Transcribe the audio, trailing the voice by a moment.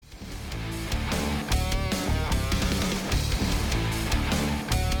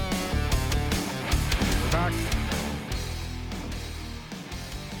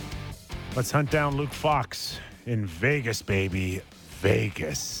Let's hunt down Luke Fox in Vegas, baby.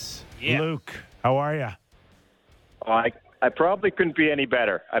 Vegas. Yeah. Luke, how are you? I probably couldn't be any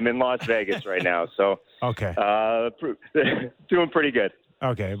better. I'm in Las Vegas right now, so Okay. doing pretty good.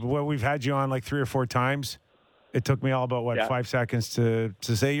 Okay. Well, we've had you on like 3 or 4 times. It took me all about, 5 seconds to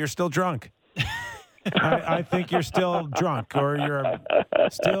say you're still drunk. I think you're still drunk or you're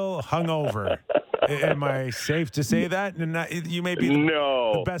still hungover. Am I safe to say that? And you may be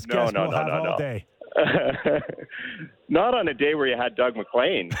the best guest we'll have all day. Not on a day where you had Doug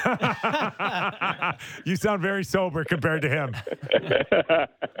McLean. You sound very sober compared to him.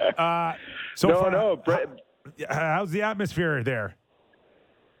 How's the atmosphere there?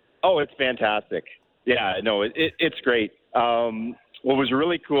 Oh, it's fantastic. Yeah, no, it's great. What was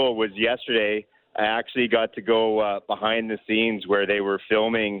really cool was yesterday I actually got to go behind the scenes where they were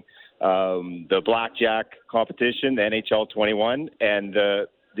filming the blackjack competition, the NHL 21, and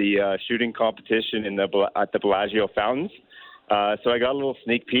the shooting competition at the Bellagio Fountains. So I got a little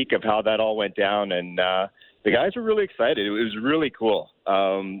sneak peek of how that all went down, and the guys were really excited. It was really cool.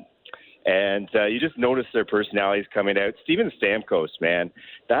 And you just notice their personalities coming out. Steven Stamkos, man,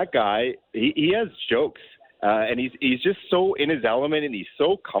 that guy, he has jokes. And he's just so in his element, and he's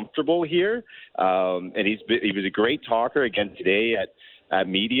so comfortable here. And he was a great talker again today at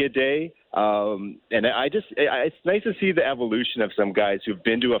Media Day. And it's nice to see the evolution of some guys who've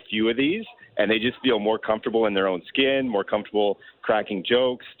been to a few of these, and they just feel more comfortable in their own skin, more comfortable cracking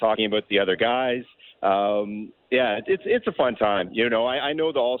jokes, talking about the other guys. It's a fun time. I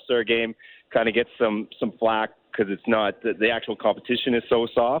know the All-Star game kind of gets some flack because it's not the actual competition is so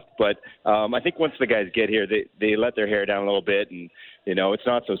soft. But I think once the guys get here, they let their hair down a little bit, and it's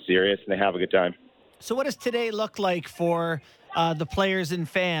not so serious, and they have a good time. So what does today look like for the players and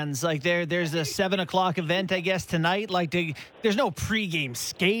fans? Like there's a 7:00 event, I guess, tonight. Like there's no pregame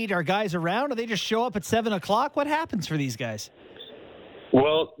skate. Are guys around? Or they just show up at 7:00? What happens for these guys?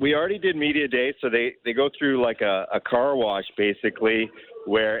 Well, we already did Media Day, so they go through like a car wash, basically,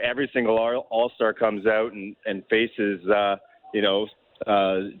 where every single All-Star comes out and faces, Joe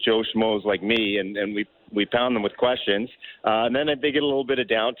Schmoes like me, and we pound them with questions. And then they get a little bit of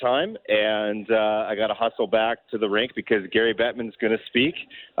downtime, and I got to hustle back to the rink because Gary Bettman's going to speak,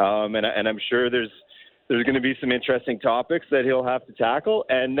 and I'm sure there's going to be some interesting topics that he'll have to tackle.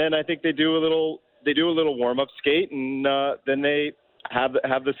 And then I think they do a little warm-up skate, and then they have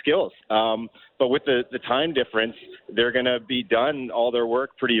the skills. But with the time difference, they're going to be done all their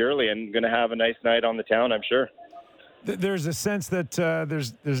work pretty early and going to have a nice night on the town, I'm sure. There's a sense that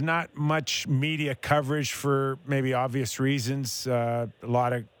there's not much media coverage for maybe obvious reasons. A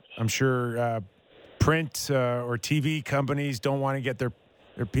lot of, I'm sure, print or TV companies don't want to get their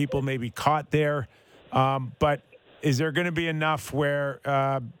people maybe caught there. But is there going to be enough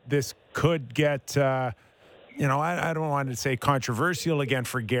where this could get I don't want to say controversial again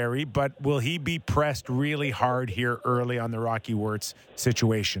for Gary, but will he be pressed really hard here early on the Rocky Wirtz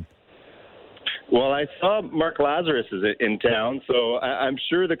situation? Well, I saw Mark Lazarus is in town, so I'm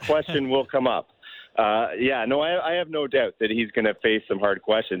sure the question will come up. I have no doubt that he's going to face some hard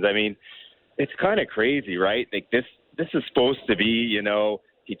questions. I mean, it's kind of crazy, right? Like this is supposed to be,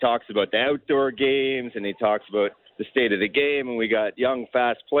 he talks about the outdoor games and he talks about the state of the game, and we got young,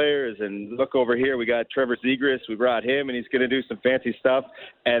 fast players, and look over here, we got Trevor Zegras, we brought him, and he's going to do some fancy stuff.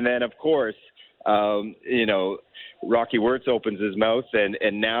 And then, of course, Rocky Wirtz opens his mouth,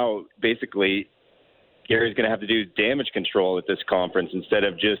 and now basically Gary's going to have to do damage control at this conference instead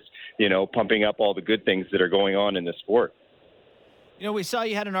of just, pumping up all the good things that are going on in the sport. We saw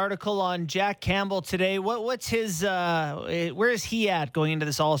you had an article on Jack Campbell today. What's his, where is he at going into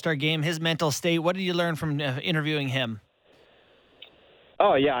this All-Star game, his mental state? What did you learn from interviewing him?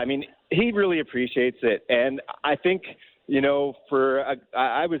 Oh, yeah. I mean, he really appreciates it. And I think,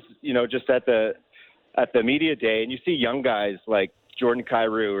 I was, just at the Media Day, and you see young guys like Jordan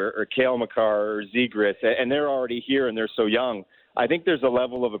Kyrou or Cale Makar or Zegras, and they're already here and they're so young. I think there's a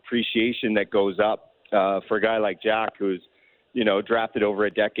level of appreciation that goes up for a guy like Jack, who's, drafted over a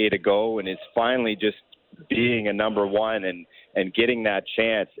decade ago and is finally just being a number one and getting that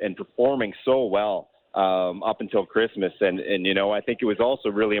chance and performing so well up until Christmas. And I think it was also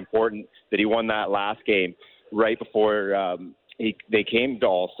really important that he won that last game right before they came to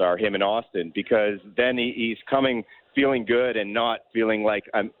All-Star, him and Austin, because then he's coming feeling good and not feeling like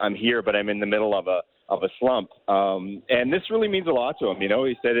I'm here, but I'm in the middle of a slump. And this really means a lot to him. He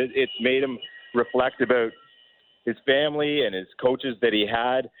said it's made him reflect about his family and his coaches that he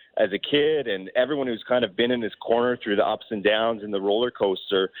had as a kid, and everyone who's kind of been in his corner through the ups and downs and the roller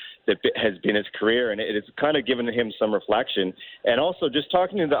coaster that has been his career. And it has kind of given him some reflection. And also just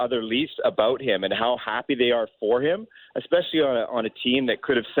talking to the other Leafs about him and how happy they are for him, especially on a team that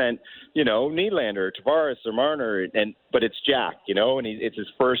could have sent, Nylander or Tavares or Marner, but it's Jack, and it's his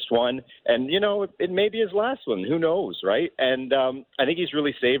first one. And, it may be his last one. Who knows, right? And I think he's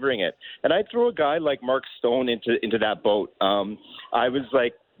really savoring it. And I'd throw a guy like Mark Stone into that boat. I was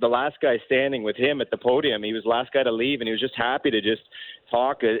like the last guy standing with him at the podium. He was the last guy to leave, and he was just happy to just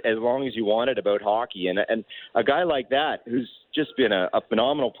talk as long as you wanted about hockey. And a guy like that who's just been a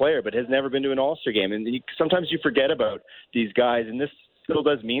phenomenal player but has never been to an All-Star game. And sometimes you forget about these guys, and this still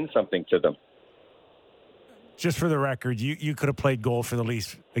does mean something to them. Just for the record, you could have played goal for the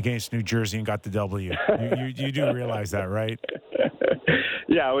Leafs against New Jersey and got the W. You do realize that, right?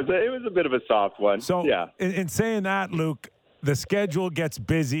 Yeah, it was a bit of a soft one. So, yeah. In saying that, Luke, the schedule gets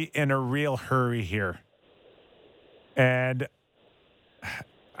busy in a real hurry here. And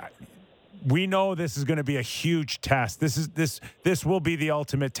we know this is going to be a huge test. This will be the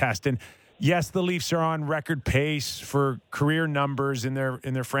ultimate test. And yes, the Leafs are on record pace for career numbers in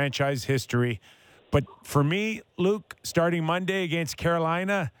their franchise history. But for me, Luke, starting Monday against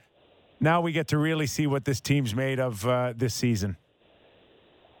Carolina, now we get to really see what this team's made of this season.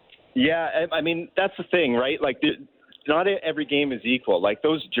 Yeah, I mean, that's the thing, right? Like, not every game is equal. Like,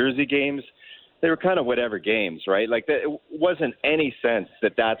 those Jersey games, they were kind of whatever games, right? Like, it wasn't any sense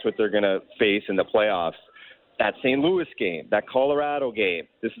that that's what they're going to face in the playoffs. That St. Louis game, that Colorado game,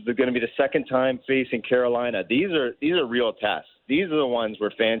 this is going to be the second time facing Carolina. These are real tests. These are the ones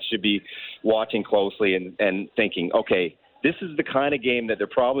where fans should be watching closely and thinking, okay, this is the kind of game that they're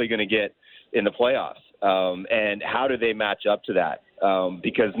probably going to get in the playoffs. And how do they match up to that?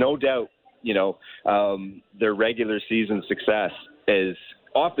 Because no doubt, their regular season success is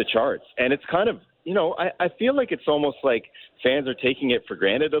off the charts. And it's kind of, I feel like it's almost like fans are taking it for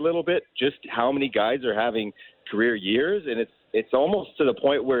granted a little bit, just how many guys are having career years. And it's almost to the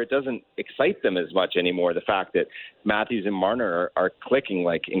point where it doesn't excite them as much anymore, the fact that Matthews and Marner are clicking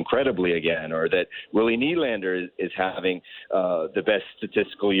like incredibly again, or that Willie Nylander is having the best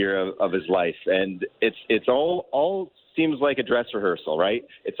statistical year of his life. And it's all seems like a dress rehearsal, right?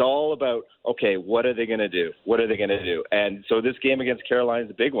 It's all about, okay, what are they going to do? What are they going to do? And so this game against Carolina is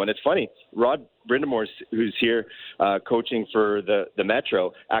a big one. It's funny. Rod Brindamore, who's here coaching for the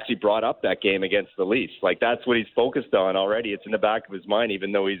Metro, actually brought up that game against the Leafs. Like, that's what he's focused on already. It's in the back of his mind,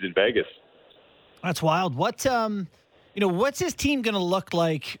 even though he's in Vegas. That's wild. What's his team going to look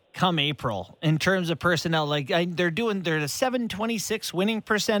like come April in terms of personnel? Like, they're a .726 winning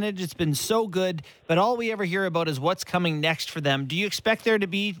percentage. It's been so good, but all we ever hear about is what's coming next for them. Do you expect there to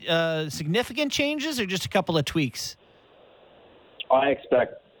be significant changes or just a couple of tweaks? I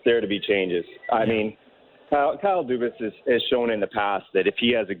expect there to be changes. I mean, Kyle Dubas has shown in the past that if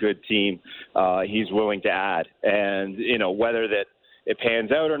he has a good team, he's willing to add. And, whether that it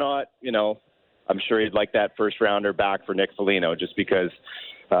pans out or not, I'm sure he'd like that first rounder back for Nick Foligno just because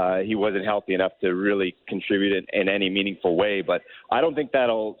he wasn't healthy enough to really contribute in any meaningful way. But I don't think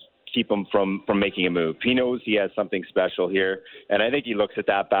that'll keep him from making a move. He knows he has something special here. And I think he looks at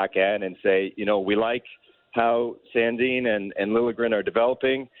that back end and say, we like how Sandin and Liljegren are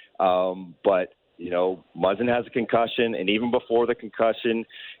developing. But Muzzin has a concussion. And even before the concussion,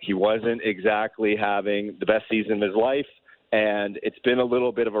 he wasn't exactly having the best season of his life. And it's been a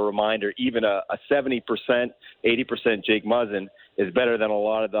little bit of a reminder, even a 70%, 80% Jake Muzzin is better than a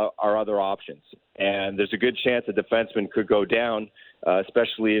lot of our other options. And there's a good chance a defenseman could go down,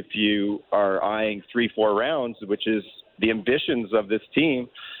 especially if you are eyeing 3-4 rounds, which is the ambitions of this team.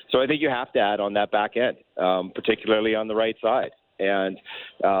 So I think you have to add on that back end, particularly on the right side. And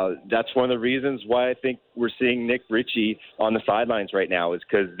that's one of the reasons why I think we're seeing Nick Ritchie on the sidelines right now, is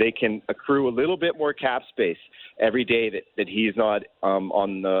because they can accrue a little bit more cap space every day that he's not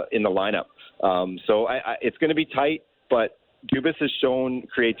in the lineup. So it's going to be tight, but Dubas has shown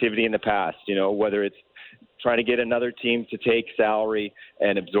creativity in the past, whether it's trying to get another team to take salary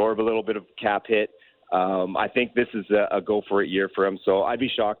and absorb a little bit of cap hit. I think this is a go for it year for him. So I'd be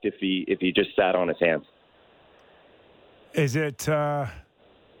shocked if he just sat on his hands. Is it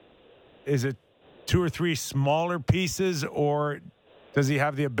 2 or 3 smaller pieces, or does he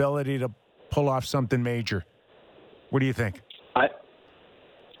have the ability to pull off something major? What do you think?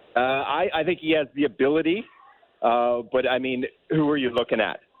 I think he has the ability, but I mean, who are you looking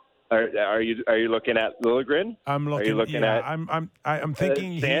at? Are you looking at Liljegren? I'm looking. Are you looking at? I'm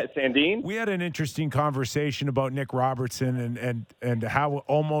thinking. Sandin. We had an interesting conversation about Nick Robertson and how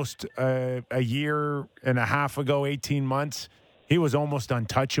almost a year and a half ago, 18 months, he was almost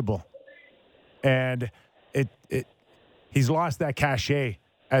untouchable, and he's lost that cachet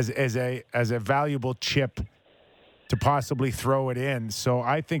as a valuable chip to possibly throw it in. So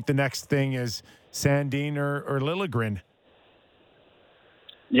I think the next thing is Sandin or Liljegren.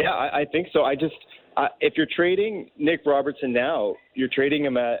 Yeah, I think so. If you're trading Nick Robertson now, you're trading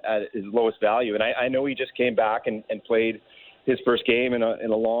him at his lowest value. And I know he just came back and played his first game in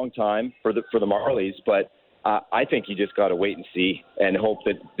a long time for the Marlies, but I think you just got to wait and see and hope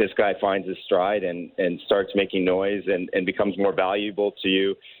that this guy finds his stride and starts making noise and becomes more valuable to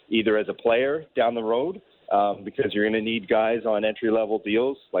you either as a player down the road, because you're going to need guys on entry-level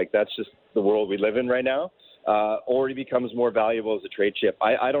deals. Like, that's just the world we live in right now. Or he becomes more valuable as a trade chip.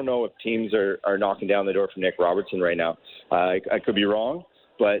 I don't know if teams are knocking down the door for Nick Robertson right now. I could be wrong,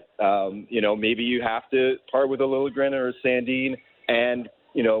 but maybe you have to part with a Liljegren or a Sandin and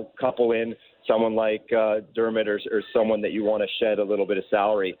couple in someone like Dermott or someone that you want to shed a little bit of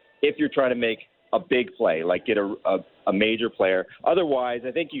salary if you're trying to make a big play, like get a major player. Otherwise,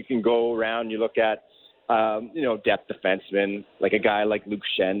 I think you can go around. You look at depth defenseman, like a guy like Luke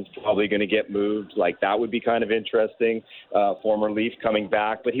Schen's probably going to get moved. Like, that would be kind of interesting. Former Leaf coming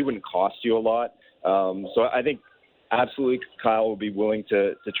back, but he wouldn't cost you a lot. So I think absolutely Kyle will be willing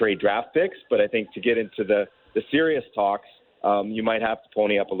to trade draft picks, but I think to get into the serious talks, you might have to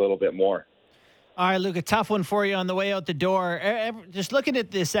pony up a little bit more. All right, Luke, a tough one for you on the way out the door. Just looking at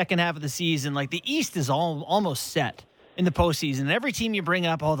the second half of the season, like the East is almost set in the postseason. Every team you bring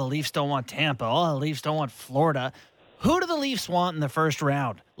up, the Leafs don't want Tampa. The Leafs don't want Florida. Who do the Leafs want in the first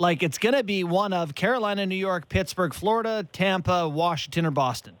round? Like, it's going to be one of Carolina, New York, Pittsburgh, Florida, Tampa, Washington, or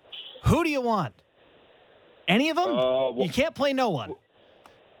Boston. Who do you want? Any of them? You can't play no one.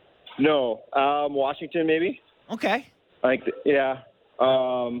 No. Washington, maybe. Okay. Yeah.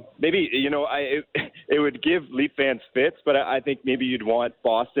 Maybe, it would give Leaf fans fits, but I think maybe you'd want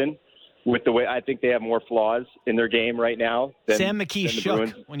Boston with the way I think they have more flaws in their game right now. Sam McKee shook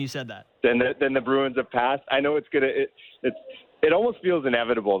Bruins, when you said that. Than the Bruins have passed. I know it almost feels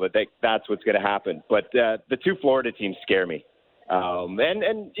inevitable that that's what's going to happen. But the two Florida teams scare me.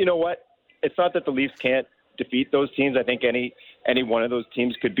 And you know what? It's not that the Leafs can't defeat those teams. I think any one of those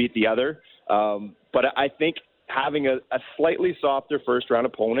teams could beat the other. But I think having a slightly softer first-round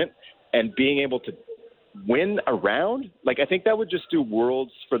opponent and being able to win a round, I think that would just do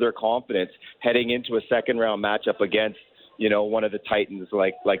worlds for their confidence heading into a second-round matchup against, one of the Titans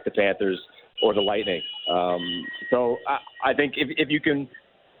like the Panthers or the Lightning. So I think if you can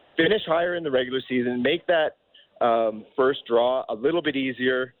finish higher in the regular season, make that first draw a little bit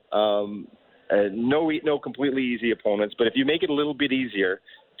easier, no completely easy opponents, but if you make it a little bit easier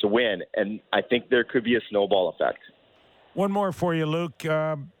to win, and I think there could be a snowball effect. One more for you, Luke.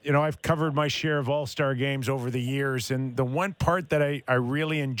 I've covered my share of All-Star games over the years, and the one part that I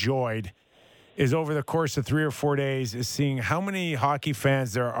really enjoyed is over the course of 3 or 4 days is seeing how many hockey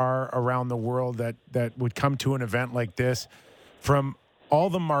fans there are around the world that would come to an event like this, from all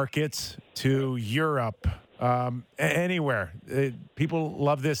the markets to Europe, anywhere. People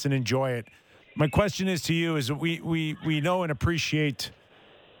love this and enjoy it. My question is to you: is we know and appreciate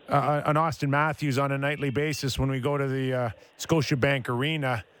an Austin Matthews on a nightly basis when we go to the Scotiabank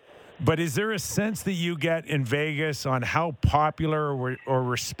Arena. But is there a sense that you get in Vegas on how popular or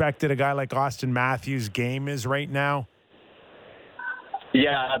respected a guy like Austin Matthews' game is right now?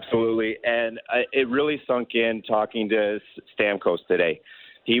 Yeah, absolutely. And it really sunk in talking to Stamkos today.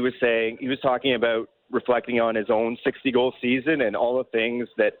 He was talking about reflecting on his own 60-goal season and all the things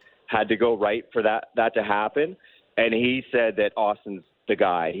that had to go right for that to happen. And he said that Austin's the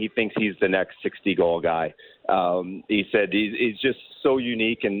guy. He thinks he's the next 60-goal guy. He said he's just so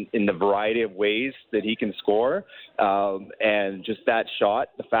unique in the variety of ways that he can score, and just that shot,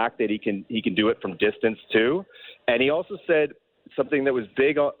 the fact that he can do it from distance too. And he also said something that was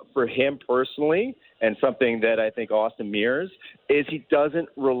big for him personally, and something that I think Austin mirrors, is he doesn't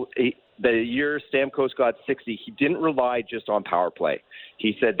the year Stamkos got 60, he didn't rely just on power play.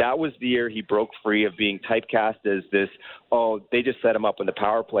 He said that was the year he broke free of being typecast as this, they just set him up on the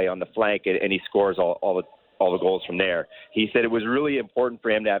power play on the flank and he scores all the goals from there. He said it was really important for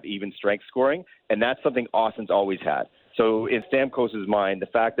him to have even strength scoring, and that's something Austin's always had. So in Stamkos' mind, the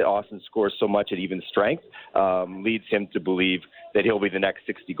fact that Austin scores so much at even strength leads him to believe that he'll be the next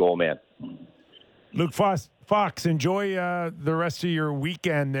 60-goal man. Luke Fox, enjoy the rest of your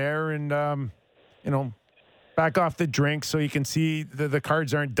weekend there, and back off the drink so you can see the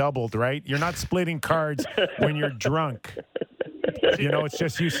cards aren't doubled, right? You're not splitting cards when you're drunk. It's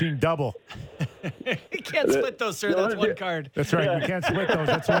just you seen double. You can't split those, sir. That's one card. That's right. You can't split those.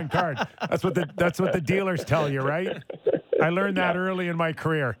 That's one card. That's what the dealers tell you, right? I learned that early in my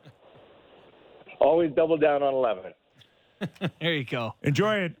career. Always double down on 11. There you go.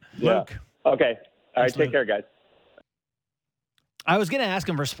 Enjoy it, Yeah. Luke. Okay. All right. Thanks, Take Luke. care, guys. I was going to ask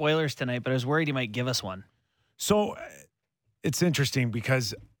him for spoilers tonight, but I was worried he might give us one. So it's interesting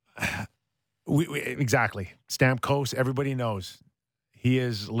because exactly. Stamkos, everybody knows he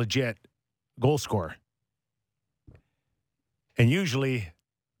is legit goal scorer. And usually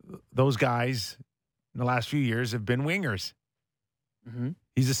those guys in the last few years have been wingers. Mm-hmm.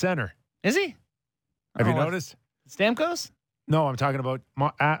 He's a center. Is he? Have you Oh, noticed? Stamkos? No, I'm talking about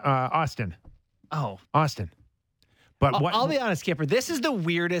Austin. Oh. Austin. But I'll be honest, Kipper. This is the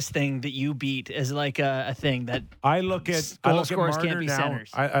weirdest thing that you beat as like a thing that I look at goal scorers Marner can't be now.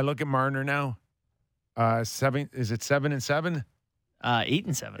 centers. I look at Marner now. 7 is it 7 and 7? 8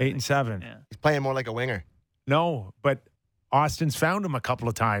 and 7. 8 and 7. Yeah. He's playing more like a winger. No, but Austin's found him a couple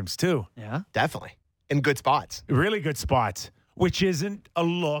of times too. Yeah. Definitely. In good spots. Really good spots, which isn't a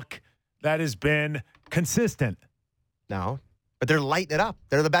look that has been consistent. No. But they're lighting it up.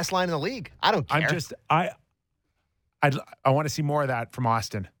 They're the best line in the league. I don't care. I want to see more of that from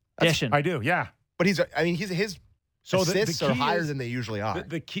Austin. Dishing. I do, yeah. But his assists are higher than they usually are.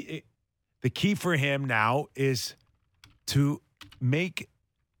 The key for him now is to make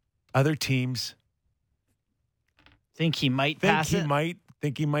other teams Think he might pass it?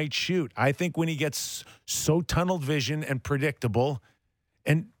 think he might shoot. I think when he gets so tunnel vision and predictable,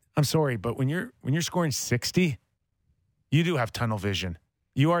 and I'm sorry, but when you're scoring 60, you do have tunnel vision.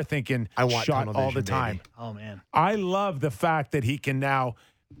 You are thinking I want shot tunnel all vision, the time. baby. Oh, man. I love the fact that he can now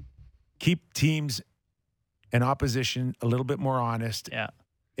keep teams and opposition a little bit more honest. Yeah.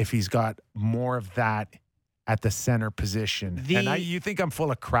 If he's got more of that at the center position. You think I'm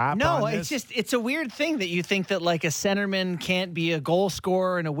full of crap No, on this? it's a weird thing that you think that like a centerman can't be a goal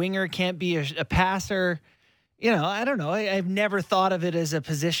scorer and a winger can't be a passer. I don't know. I've never thought of it as a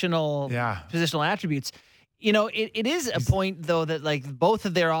positional attributes. It is a point, though, that like both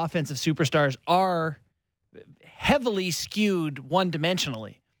of their offensive superstars are heavily skewed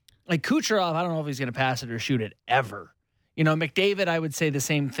one-dimensionally. Like Kucherov, I don't know if he's going to pass it or shoot it ever. McDavid, I would say the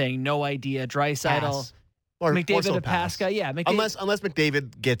same thing. No idea. Draisaitl. Pass. Or McDavid also a pass guy. Yeah. Unless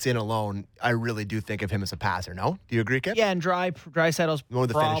McDavid gets in alone, I really do think of him as a passer. No? Do you agree, Kip? Yeah, and Draisaitl's More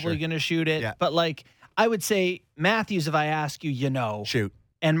the probably finisher. going to shoot it. Yeah. But like, I would say Matthews, if I ask you, Shoot.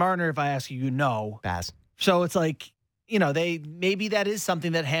 And Marner, if I ask you, Pass. So it's like, maybe that is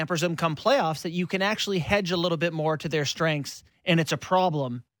something that hampers them come playoffs, that you can actually hedge a little bit more to their strengths, and it's a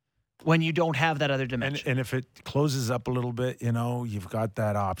problem when you don't have that other dimension. And if it closes up a little bit, you've got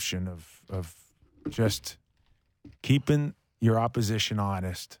that option of just keeping your opposition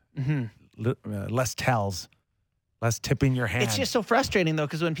honest. Mm-hmm. Less tells, less tipping your hand. It's just so frustrating, though,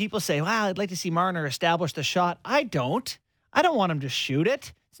 because when people say, wow, I'd like to see Marner establish the shot, I don't want him to shoot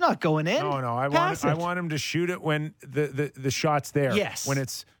it. It's not going in. No. I want him to shoot it when the shot's there. Yes.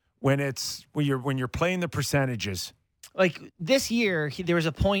 When you're playing the percentages. Like this year, there was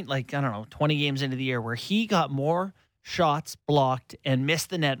a point, 20 games into the year, where he got more shots blocked and missed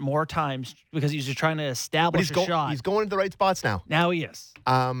the net more times because he was just trying to establish a shot. He's going to the right spots now. Now he is.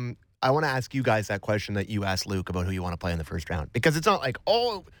 I want to ask you guys that question that you asked Luke about who you want to play in the first round. Because it's not like,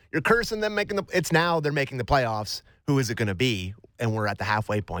 you're cursing them making it's now they're making the playoffs. Who is it going to be? And we're at the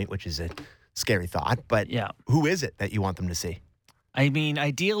halfway point, which is a scary thought. But who is it that you want them to see? I mean,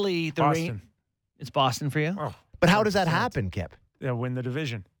 ideally, Boston. It's Boston for you? Oh, but how does that happen, Kip? They'll win the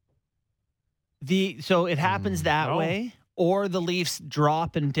division. So it happens that way, or the Leafs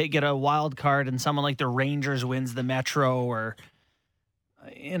drop and get a wild card, and someone like the Rangers wins the Metro, or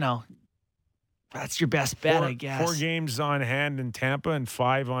that's your best bet, I guess. 4 games on hand in Tampa and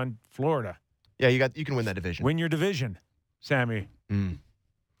 5 on Florida. Yeah, you can win that division. Win your division, Sammy, and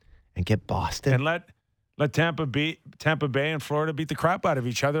get Boston and let Tampa Bay and Florida beat the crap out of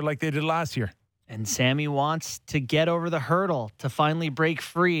each other like they did last year. And Sammy wants to get over the hurdle to finally break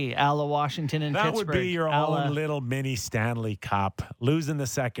free, a la Washington and Pittsburgh. That would be your own little mini Stanley Cup. Losing the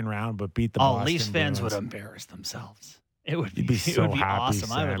second round, but beat the Boston Leafs fans Bruins. would embarrass themselves. It would You'd be so it would be happy,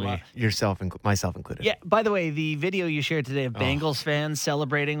 awesome. I would Sammy. love myself included. Yeah, by the way, the video you shared today of Bengals fans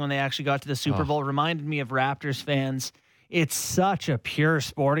celebrating when they actually got to the Super Bowl reminded me of Raptors fans. It's such a pure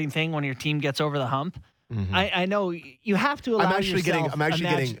sporting thing when your team gets over the hump. Mm-hmm. I know you have to allow I'm actually yourself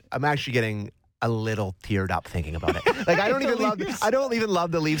getting a little teared up thinking about it. Like I don't even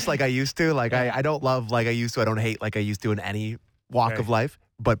love the Leafs like I used to. Like I don't love like I used to. I don't hate like I used to in any walk of life.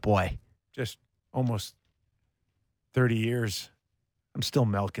 But boy, just almost 30 years. I'm still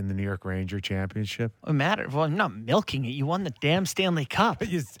milking the New York Ranger championship. It matters. Well, I'm not milking it. You won the damn Stanley Cup.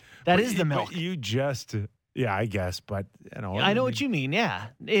 That is the milk. But you just, yeah, I guess. But, you know. I know what you mean. Yeah.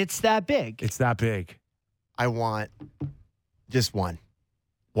 It's that big. It's that big. I want just one.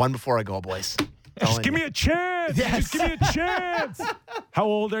 One before I go, boys. Just give me a chance. Yes. Just give me a chance. How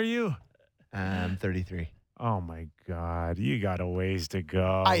old are you? I'm 33. Oh, my God. You got a ways to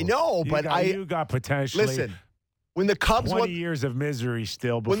go. I know, but you got potentially. Listen, when the Cubs 20 years of misery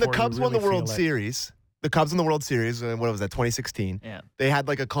still before when the Cubs you really won the World feel it. Series, the Cubs won the World Series, what was that, 2016? Yeah. They had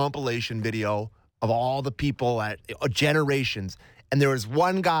like a compilation video of all the people at generations. And there was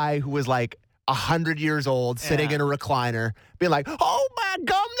one guy who was like 100 years old sitting in a recliner being like, oh my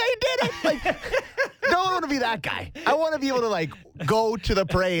gum, they did it. Like, don't want to be that guy. I want to be able to like go to the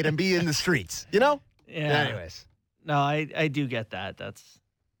parade and be in the streets, you know? Yeah. Anyways. No, I do get that. That's.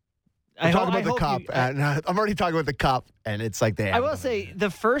 I'm talking about the cup. I'm already talking about the cup, and it's like I will say the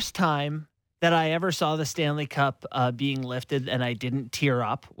first time that I ever saw the Stanley Cup being lifted and I didn't tear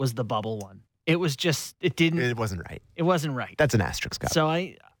up was the bubble one. It was just It wasn't right. It wasn't right. That's an asterisk cup. So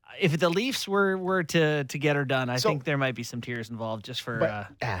if the Leafs were to get her done, I think there might be some tears involved just for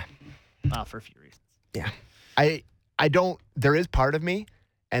for a few reasons. Yeah, I don't. There is part of me,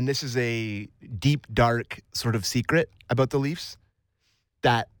 and this is a deep, dark sort of secret about the Leafs,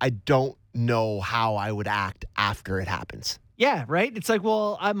 that I don't know how I would act after it happens. Yeah, right? It's like,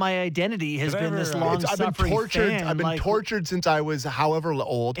 well, my identity has been this long-suffering fan. I've been tortured since I was however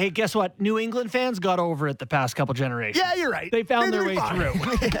old. Hey, guess what? New England fans got over it the past couple generations. Yeah, you're right. They found their way through.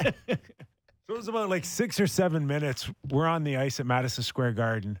 So it was about like 6 or 7 minutes. We're on the ice at Madison Square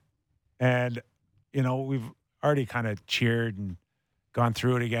Garden. And, you know, we've already kind of cheered and gone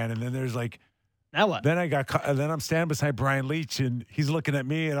through it again. And then there's like, now what? Then I'm standing beside Brian Leach, and he's looking at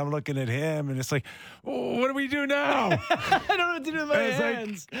me, and I'm looking at him, and it's like, oh, what do we do now? I don't know what to do with my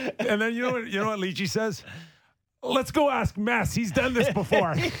hands. Like, and then you know what Leachy says? Let's go ask Mess. He's done this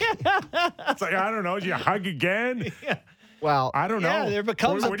before. It's like, I don't know. Do you hug again? Yeah. Well, I don't know. Yeah, there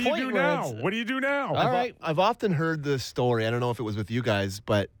becomes what a do you point do where now? it's- What do you do now? All right. I've often heard the story. I don't know if it was with you guys,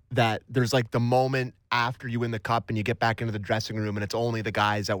 but that there's like the moment after you win the cup and you get back into the dressing room and it's only the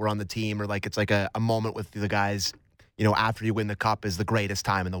guys that were on the team, or like it's like a moment with the guys, you know, after you win the cup is the greatest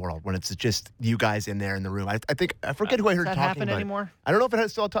time in the world, when it's just you guys in there in the room. I think, I forget who I heard Does that talking happen about anymore? it. I don't know if it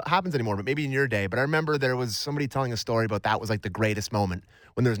still happens anymore, but maybe in your day. But I remember there was somebody telling a story about that was like the greatest moment,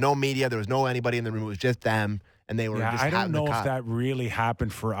 when there was no media, there was no anybody in the room, it was just them. And they were just I don't having know the if cup. that really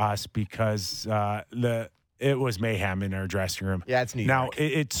happened for us because it was mayhem in our dressing room. Yeah, it's New Now, York.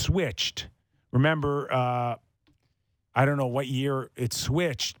 it switched. Remember, I don't know what year it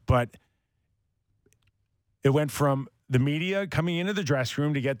switched, but it went from the media coming into the dressing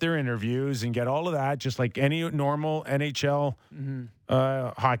room to get their interviews and get all of that, just like any normal NHL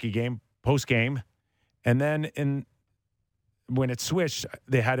hockey game, post-game. And then when it switched,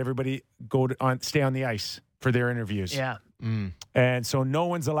 they had everybody stay on the ice for their interviews. Yeah. And so no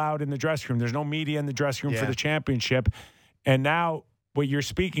one's allowed in the dressing room. There's no media in the dressing room for the championship. And now what you're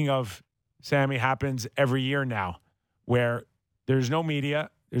speaking of, Sammy, happens every year now, where there's no media.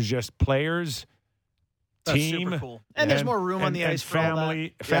 There's just players, That's team. super cool. And there's more room on the ice for all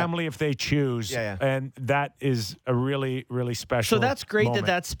that. family if they choose. Yeah. And that is a really, really special So that's great moment.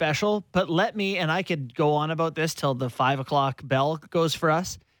 that's special. But and I could go on about this till the 5 o'clock bell goes for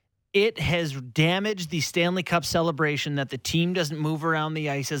us. It has damaged the Stanley Cup celebration that the team doesn't move around the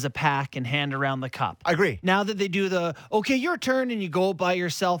ice as a pack and hand around the cup. I agree. Now that they do okay, your turn, and you go by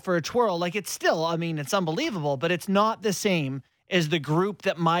yourself for a twirl, like it's still, I mean, it's unbelievable, but it's not the same as the group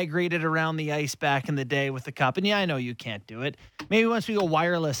that migrated around the ice back in the day with the cup. And yeah, I know you can't do it. Maybe once we go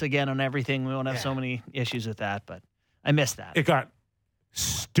wireless again on everything, we won't have so many issues with that, but I miss that. It got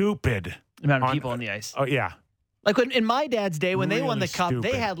stupid. The amount of people on the ice. Oh, yeah. Like in my dad's day, when they won Really the cup,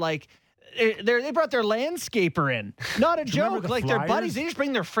 stupid. they had like they brought their landscaper in. Not a Do you remember joke. the Like their Flyers? buddies, they just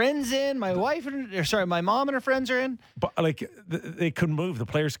bring their friends in. My mom and her friends are in. But like they couldn't move. The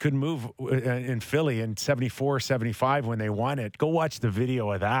players couldn't move in Philly in 74, 75 when they won it. Go watch the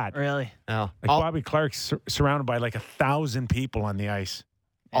video of that. Really? Oh. Like Bobby Clark's surrounded by like 1,000 people on the ice.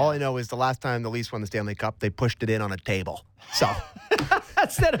 All I know is the last time the Leafs won the Stanley Cup, they pushed it in on a table. So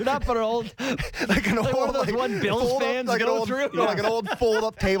Set it up on an old, like an like old, one of those one Bills fold-up- fans like go an old, through. like an old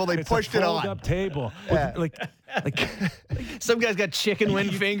fold-up table. They It's pushed a it on. fold-up table. Yeah. Like Some guy's got chicken wing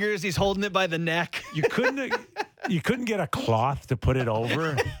fingers. He's holding it by the neck. you couldn't get a cloth to put it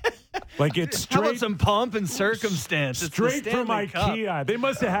over. Like it's How about straight, some pomp and circumstance? It's the straight from Stanley Cup. IKEA. They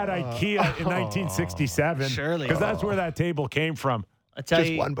must have had IKEA in 1967. Surely. Because that's where that table came from. I tell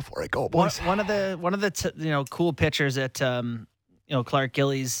Just you, one before I go, boys. one of the cool pictures at Clark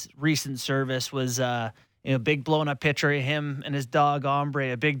Gillies' recent service was big blown up picture of him and his dog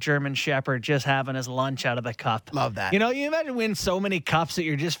Ombre, a big German Shepherd, just having his lunch out of the cup. Love that. You imagine winning so many cups that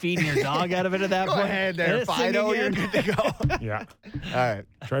you're just feeding your dog out of it at that Go point. ahead there, Fido. You're good to go. Yeah. All right.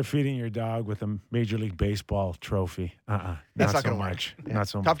 Try feeding your dog with a Major League Baseball trophy. That's not so going to much. work. Yeah. Not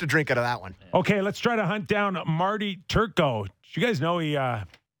so much. Tough to drink out of that one. Okay, let's try to hunt down Marty Turco. Did you guys know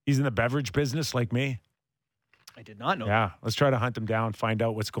he's in the beverage business like me? I did not know. Yeah, let's try to hunt him down, find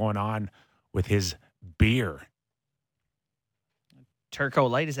out what's going on with his beer. Turco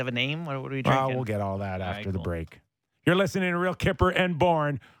Light, does it have a name? What are we drinking? We'll get all that All after right, the cool. break. You're listening to Real Kipper and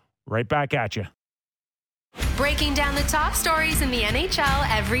Bourne. Right back at you. Breaking down the top stories in the NHL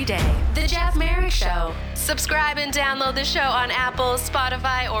every day. The Jeff Merrick Show. Subscribe and download the show on Apple,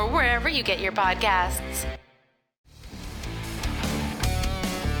 Spotify, or wherever you get your podcasts.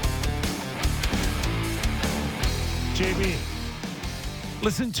 JB,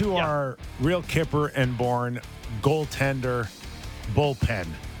 listen to our Real Kipper and Bourne goaltender bullpen.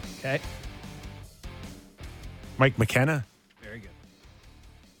 Okay. Mike McKenna, Very good.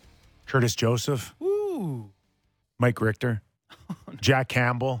 Curtis Joseph, Ooh. Mike Richter, Jack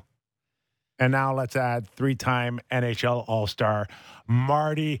Campbell, and now let's add 3-time NHL All-Star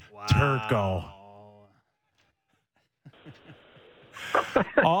Marty Turco.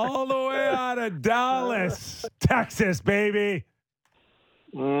 All the way out of Dallas, Texas, baby.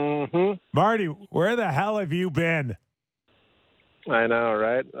 Mm-hmm. Marty, where the hell have you been? I know,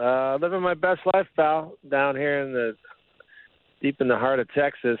 right? Living my best life, pal, down here deep in the heart of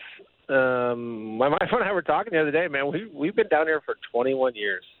Texas. My wife and I were talking the other day, man. We've been down here for 21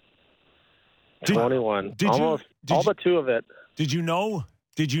 years. 21, almost all but 2 of it. Did you know?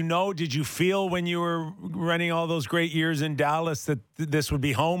 Did you feel when you were running all those great years in Dallas that this would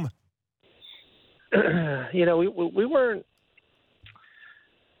be home? We weren't.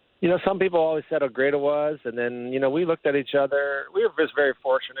 Some people always said how great it was, and then we looked at each other. We were just very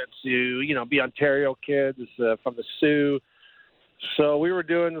fortunate to be Ontario kids from the Sioux. So we were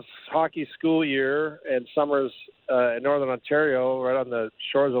doing this hockey school year and summers in Northern Ontario, right on the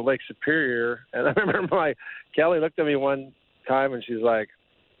shores of Lake Superior. And I remember Kelly looked at me one time and she's like,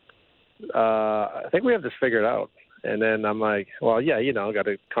 I think we have this figured out. And then I'm like, well, yeah, got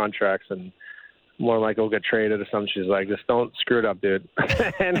contracts and more like we'll get traded or something. She's like, just don't screw it up, dude.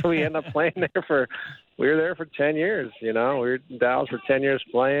 And we end up playing there we were there for 10 years, We were in Dallas for 10 years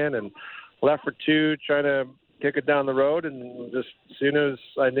playing and left for 2 trying to kick it down the road. And just as soon as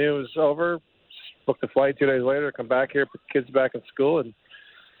I knew it was over, booked a flight 2 days later, come back here, put kids back in school and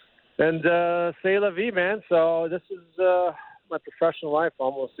say la vie, man. So this is my professional life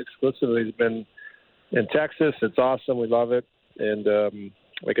almost exclusively has been in Texas. It's awesome. We love it. And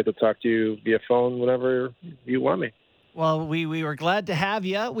I get to talk to you via phone whenever you want me. Well, we were glad to have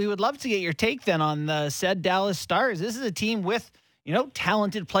you. We would love to get your take then on the said Dallas Stars. This is a team with,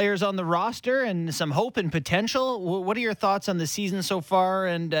 talented players on the roster and some hope and potential. What are your thoughts on the season so far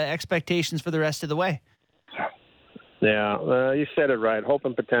and expectations for the rest of the way? Yeah, you said it right. Hope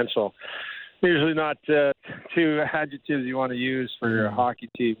and potential. Usually not 2 adjectives you want to use for your hockey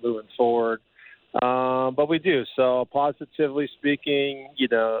team moving forward. But we do. So positively speaking,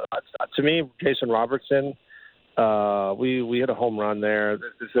 to me, Jason Robertson, we hit a home run there.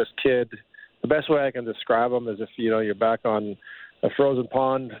 There's this kid. The best way I can describe him is if, you're back on a frozen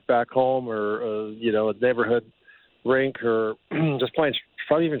pond back home or, a neighborhood rink or just playing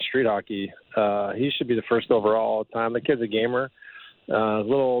probably even street hockey. He should be the first overall all the time. The kid's a gamer.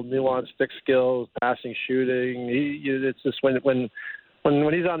 Little nuanced stick skills, passing, shooting. It's just when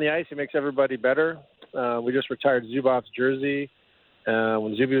he's on the ice, he makes everybody better. We just retired Zubov's jersey.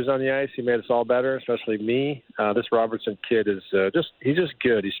 When Zuby was on the ice, he made us all better, especially me. This Robertson kid is he's just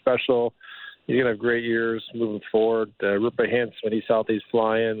good. He's special. He's going to have great years moving forward. Rupe Hintz, when he's healthy, he's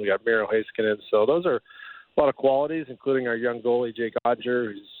flying. We got Miro Heiskanen. So those are a lot of qualities, including our young goalie, Jake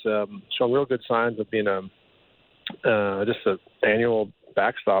Odger, who's shown real good signs of being just an annual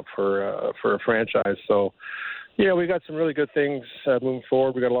backstop for a franchise. So, we got some really good things moving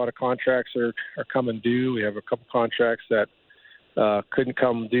forward. We got a lot of contracts that are coming due. We have a couple contracts that couldn't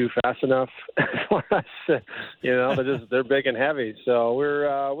come due fast enough for us. They're big and heavy. So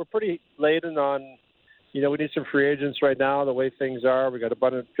we're pretty laden on. We need some free agents right now. The way things are, we got a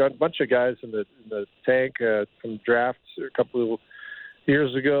bunch of guys in the tank from drafts. A couple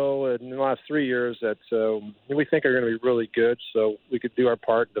years ago and in the last 3 years that we think are going to be really good. So we could do our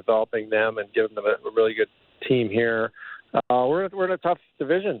part in developing them and giving them a really good team here. We're in a tough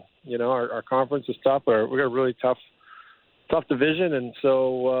division. You know, our conference is tough. We've got a really tough division, and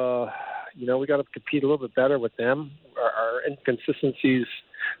so you know, we got to compete a little bit better with them. Our inconsistencies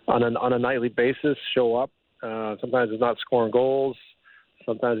on a nightly basis show up. Sometimes it's not scoring goals.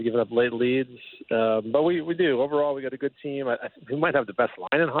 Sometimes giving up late leads. But we do. Overall, we got a good team. We might have the best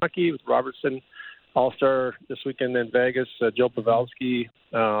line in hockey with Robertson, All-Star this weekend in Vegas. Joe Pavelski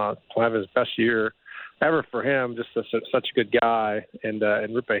will have his best year ever for him. Just such a good guy. And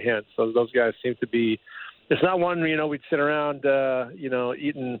Rupe Hintz. So those guys seem to be – it's not one, you know, we'd sit around, you know,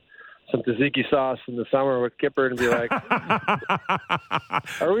 eating – some tzatziki sauce in the summer with Kipper and be like,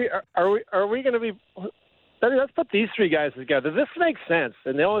 are we going to be? Let's put these three guys together. This makes sense,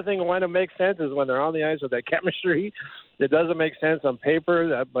 and the only thing when it makes sense is when they're on the ice with that chemistry. It doesn't make sense on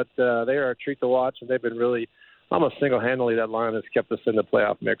paper, but they are a treat to watch, and they've been really almost single-handedly that line has kept us in the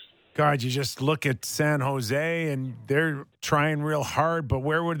playoff mix. God, you just look at San Jose, and they're trying real hard, but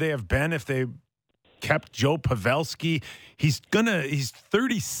where would they have been if they kept Joe Pavelski? He's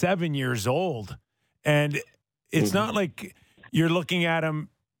 37 years old, and it's not like you're looking at him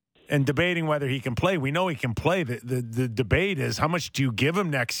and debating whether he can play. We know he can play. The debate is how much do you give him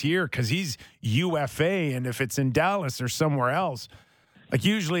next year, because he's UFA, and if it's in Dallas or somewhere else, like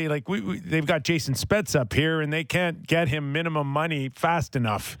usually, like they've got Jason Spetz up here, and they can't get him minimum money fast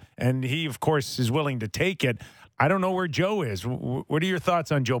enough, and he of course is willing to take it. I don't know where Joe is. What are your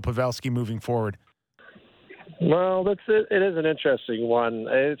thoughts on Joe Pavelski moving forward? Well, it is an interesting one.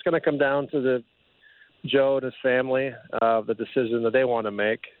 It's going to come down to Joe and his family, the decision that they want to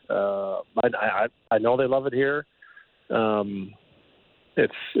make. I know they love it here.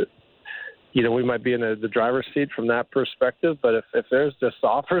 It's, you know, we might be in the driver's seat from that perspective, but if there's just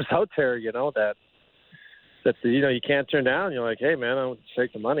offers out there, you know, that you know you can't turn down, you're like, hey man, I'll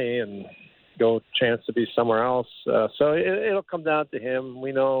take the money and go chance to be somewhere else. So it'll come down to him.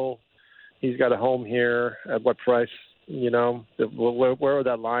 We know he's got a home here. At what price? You know, where would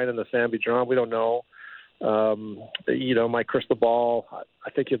that line in the sand be drawn? We don't know. You know, my crystal ball, I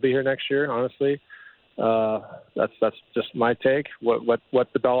think he'll be here next year. Honestly, that's just my take. What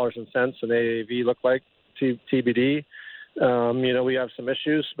the dollars and cents and AAV look like, TBD. You know, we have some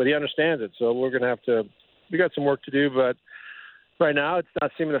issues, but he understands it. So we're gonna we got some work to do, but right now it's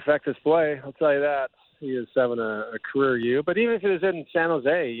not seeming to affect his play. I'll tell you that. He is having a career year. But even if it was in San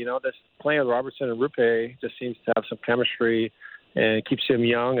Jose, you know, this playing with Robertson and Rupe just seems to have some chemistry and keeps him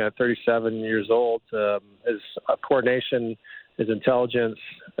young at 37 years old. His coordination, his intelligence,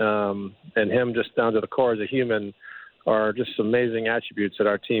 and him just down to the core as a human are just amazing attributes that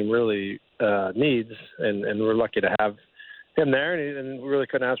our team really needs. And we're lucky to have him there. And we really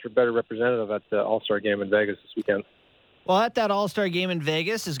couldn't ask for a better representative at the All-Star game in Vegas this weekend. Well, at that All-Star game in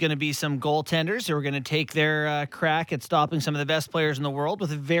Vegas is going to be some goaltenders who are going to take their crack at stopping some of the best players in the world with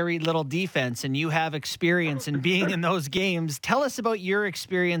very little defense, and you have experience in being in those games. Tell us about your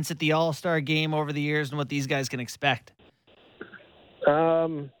experience at the All-Star game over the years and what these guys can expect.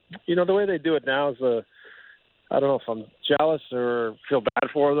 You know, the way they do it now is I don't know if I'm jealous or feel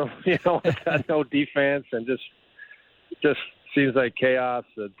bad for them. You know, it's got no defense and just seems like chaos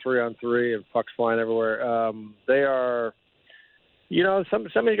and 3-on-3 and pucks flying everywhere. They are, you know,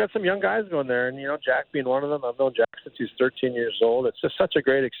 somebody got some young guys going there, and you know, Jack being one of them. I've known Jack since he's 13 years old. It's just such a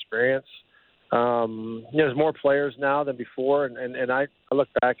great experience. You know, there's more players now than before, and I look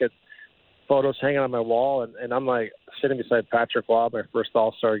back at photos hanging on my wall, and I'm like sitting beside Patrick Waugh, my first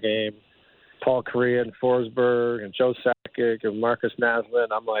All-Star game, Paul Kariya and Forsberg, and Joe Sakic and Marcus Naslund.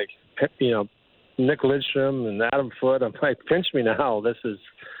 I'm like, you know, Nick Lidstrom and Adam Foote. I'm like, pinch me now. This is,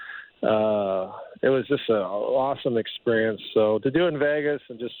 it was just an awesome experience. So to do it in Vegas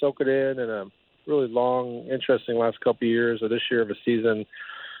and just soak it in a really long, interesting last couple of years or this year of a season,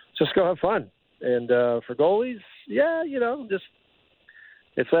 just go have fun. And for goalies, yeah, you know, just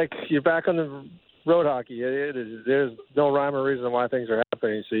it's like you're back on the road hockey. There's no rhyme or reason why things are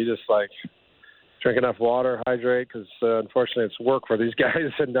happening. So you just like drink enough water, hydrate, because unfortunately it's work for these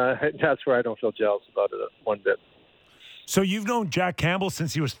guys, and that's where I don't feel jealous about it one bit. So you've known Jack Campbell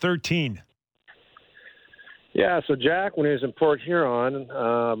since he was 13. Yeah, so Jack, when he was in Port Huron,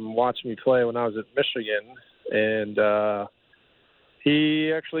 watched me play when I was at Michigan, and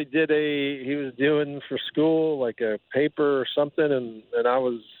he actually he was doing for school like a paper or something, and I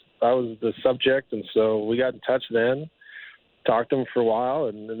was the subject, and so we got in touch then. Talked to him for a while,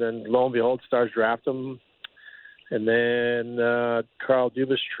 and then lo and behold, Stars draft him. And then Carl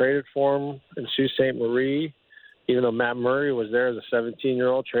Dubas traded for him in Sault Ste. Marie. even though Matt Murray was there as a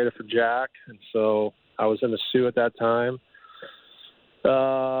 17-year-old, traded for Jack, and so I was in the Sioux at that time.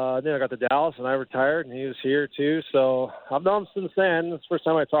 Then I got to Dallas, and I retired, and he was here too. So I've known him since then. It's the first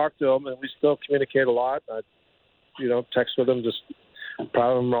time I talked to him, and we still communicate a lot. I, text with him, just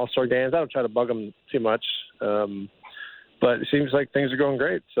proud of him All-Star games. I don't try to bug him too much, but it seems like things are going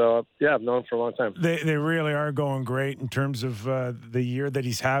great. So, yeah, I've known him for a long time. They really are going great in terms of the year that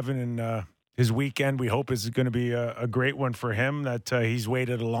he's having, and his weekend we hope is going to be a great one for him that he's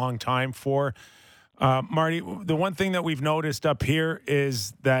waited a long time for. Marty, the one thing that we've noticed up here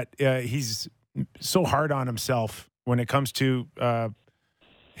is that he's so hard on himself when it comes to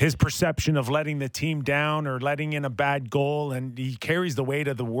his perception of letting the team down or letting in a bad goal, and he carries the weight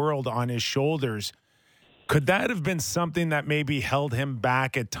of the world on his shoulders. Could that have been something that maybe held him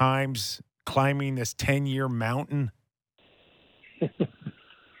back at times climbing this 10-year mountain?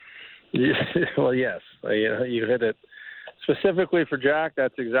 Well, yes. You hit it. Specifically for Jack,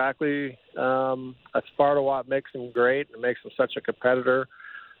 that's exactly that's part of what makes him great. It makes him such a competitor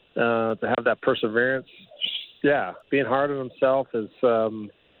to have that perseverance. Yeah, being hard on himself is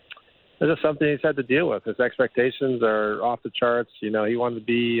just something he's had to deal with. His expectations are off the charts. He wanted to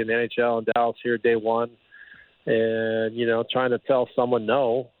be in the NHL in Dallas here day one, and trying to tell someone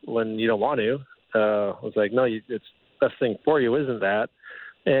no when you don't want to. Was like, no, it's best thing for you isn't that.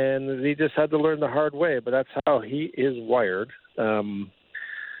 And he just had to learn the hard way, but that's how he is wired. I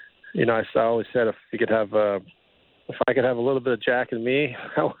always said if I could have a little bit of Jack in me,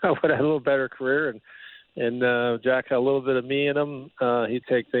 I would have had a little better career. And Jack had a little bit of me in him. He'd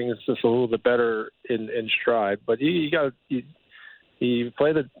take things just a little bit better in stride. But you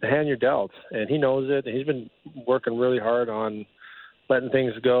play the hand you're dealt, and he knows it. And he's been working really hard on letting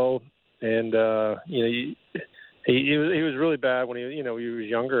things go. And He was really bad when he was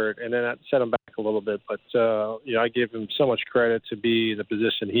younger, and then that set him back a little bit. But I give him so much credit to be in the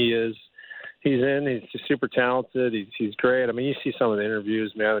position he's in. He's just super talented. He's great. I mean, you see some of the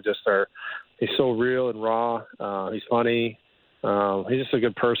interviews, man. He's so real and raw. He's funny. He's just a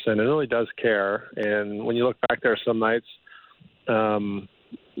good person, and really does care. And when you look back there some nights,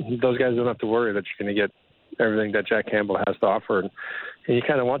 those guys don't have to worry that you're going to get everything that Jack Campbell has to offer. And you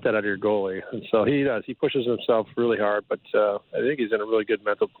kind of want that out of your goalie. And so he does. He pushes himself really hard, but I think he's in a really good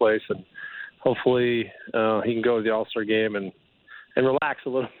mental place. And hopefully he can go to the All-Star game and relax a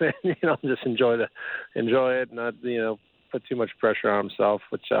little bit, just enjoy it, not, put too much pressure on himself,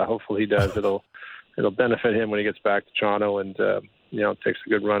 which hopefully he does. It'll benefit him when he gets back to Toronto and, takes a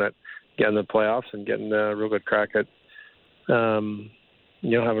good run at getting the playoffs and getting a real good crack at,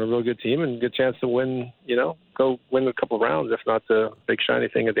 having a real good team and good chance to win, go win a couple of rounds, if not the big shiny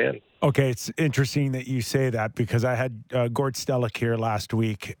thing at the end. Okay, it's interesting that you say that because I had Gord Stellick here last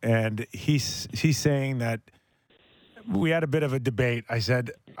week, and he's saying that we had a bit of a debate. I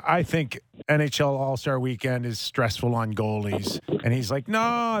said, I think NHL All-Star Weekend is stressful on goalies. And he's like,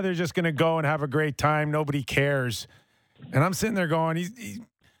 no, they're just going to go and have a great time. Nobody cares. And I'm sitting there going, he's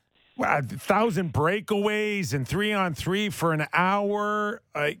 1,000 breakaways and 3-on-3 for an hour.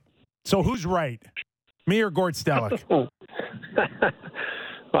 So who's right? Me or Gord Stellick? Well,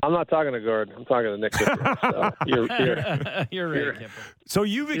 I'm not talking to Gord. I'm talking to Nick Kipper. So you're right, Kipper.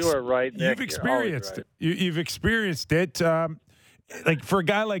 You So are right, Nick. You've experienced it. You've experienced it. Like for a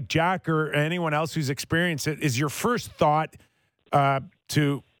guy like Jack or anyone else who's experienced it, is your first thought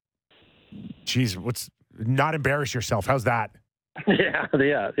to, not embarrass yourself? How's that? Yeah.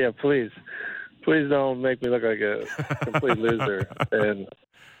 Please don't make me look like a complete loser. And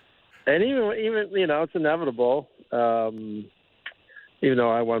even it's inevitable. Even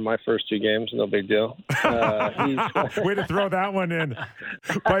though I won my first two games, no big deal. Way to throw that one in.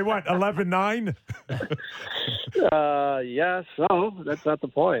 By what, 11-9? Yes. No, that's not the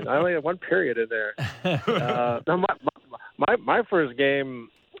point. I only had one period in there. No, my first game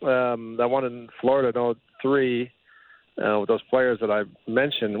that I won in Florida in 2003 with those players that I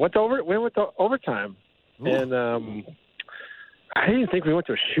mentioned went to overtime. Ooh. And I didn't think we went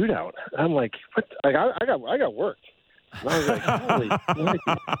to a shootout. I'm like, what? Like, I got worked. And I was like, holy.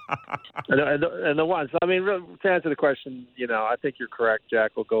 and the ones. I mean, to answer the question, I think you're correct.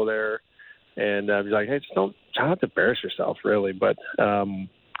 Jack will go there and be like, hey, just don't have to embarrass yourself, really. But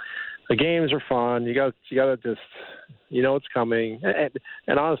the games are fun. You got to just, it's coming.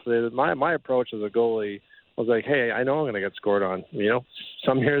 And honestly, my approach as a goalie was like, hey, I know I'm going to get scored on.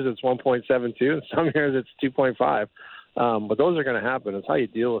 Some years it's 1.72, and some years it's 2.5. But those are going to happen. It's how you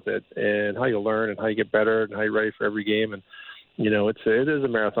deal with it and how you learn and how you get better and how you're ready for every game. And, it is a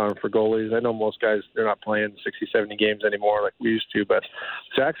marathon for goalies. I know most guys, they're not playing 60, 70 games anymore like we used to, but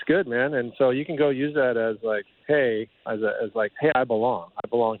Zach's good, man. And so you can go use that as like, hey, hey, I belong. I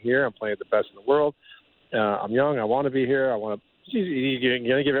belong here. I'm playing the best in the world. I'm young. I want to be here. You're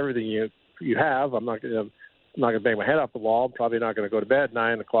going to give everything you have. I'm not going to bang my head off the wall. I'm probably not going to go to bed at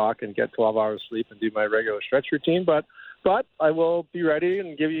 9 o'clock and get 12 hours sleep and do my regular stretch routine. But I will be ready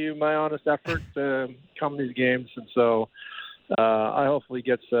and give you my honest effort to come to these games. And so I hopefully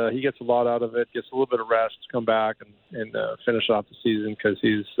he gets a lot out of it, gets a little bit of rest, come back and finish off the season because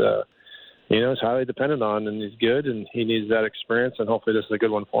he's highly dependent on, and he's good, and he needs that experience, and hopefully this is a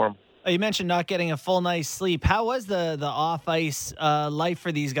good one for him. You mentioned not getting a full night's sleep. How was the off-ice life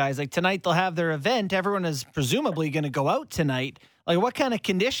for these guys? Like tonight they'll have their event. Everyone is presumably going to go out tonight. Like what kind of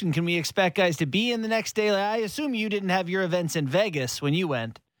condition can we expect guys to be in the next day? Like, I assume you didn't have your events in Vegas when you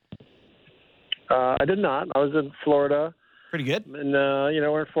went. I did not. I was in Florida. Pretty good. And,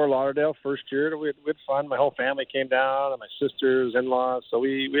 we're in Fort Lauderdale first year. We had fun. My whole family came down, and my sisters, in-laws. So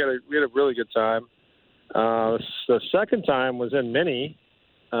we had a really good time. The second time was in Mini.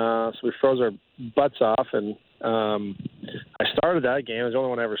 So we froze our butts off, and I started that game. It was the only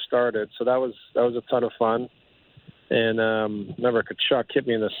one I ever started, so that was a ton of fun. And remember, Kachuk hit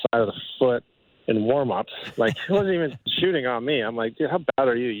me in the side of the foot in warm-ups. Like, he wasn't even shooting on me. I'm like, dude, how bad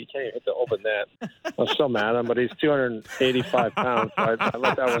are you? You can't even hit the open net. I was so mad at him, but he's 285 pounds, so I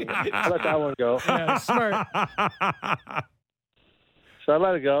let that one go. Yeah, smart. So I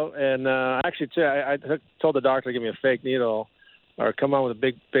let it go, and actually, too, I told the doctor to give me a fake needle or come on with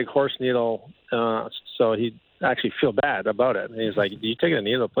a big horse needle, so he'd actually feel bad about it. And he's like, "Do you take a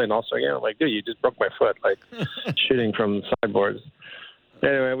needle to play an all-star game?" I'm like, "Dude, you just broke my foot, like shooting from sideboards."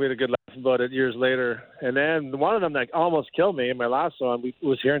 Anyway, we had a good laugh about it years later. And then one of them that almost killed me, my last one,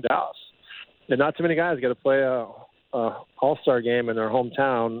 was here in Dallas. And not too many guys get to play a all-star game in their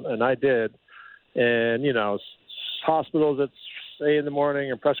hometown, and I did. And, hospitals at 8 in the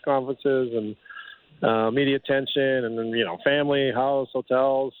morning and press conferences and media attention and then, family, house,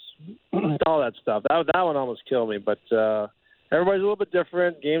 hotels, all that stuff. That one almost killed me. But everybody's a little bit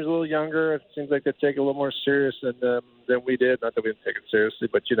different. Game's a little younger. It seems like they take it a little more serious than we did. Not that we didn't take it seriously,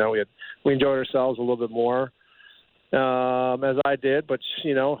 but, we enjoyed ourselves a little bit more, as I did. But,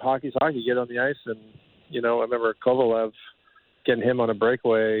 hockey's hockey. You get on the ice and, I remember Kovalev getting him on a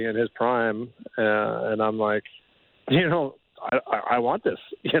breakaway in his prime. And I'm like, I want this.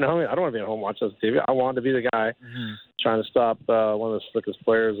 I don't want to be at home watching this TV. I want to be the guy trying to stop one of the slickest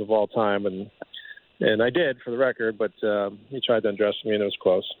players of all time. And I did, for the record, but he tried to undress me, and it was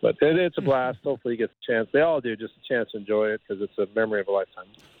close. But it's a blast. Hopefully he gets a chance. They all do, just a chance to enjoy it because it's a memory of a lifetime.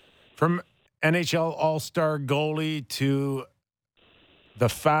 From NHL All-Star goalie to the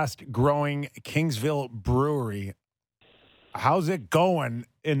fast-growing Kingsville Brewery, how's it going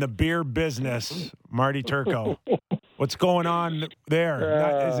in the beer business, Marty Turco? What's going on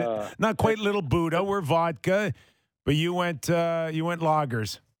there? Is it not quite Little Buddha? We're vodka, but you went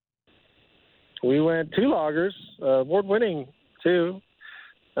lagers. We went 2 lagers, award-winning too.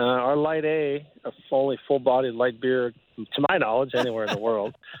 Our Light A, only full-bodied light beer, to my knowledge, anywhere in the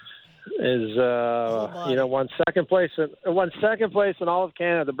world, is won second place in all of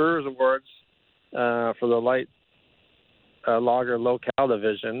Canada, the Brewers Awards, for the light lager low-cal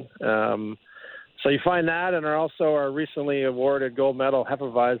division. So you find that, and our recently awarded gold medal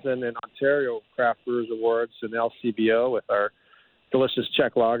Hefeweizen in Ontario Craft Brewers Awards in LCBO with our delicious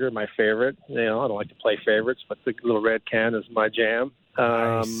Czech lager, my favorite. I don't like to play favorites, but the little red can is my jam.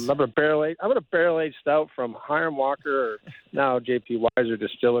 Nice. I'm a barrel-aged stout from Hiram Walker, or now J.P. Weiser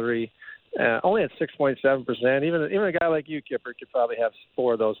Distillery, only at 6.7%. Even a guy like you, Kipper, could probably have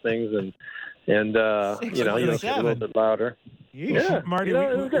 4 of those things, and you know, get a little bit louder. Yeah, Marty,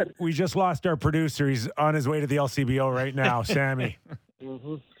 we just lost our producer. He's on his way to the LCBO right now, Sammy.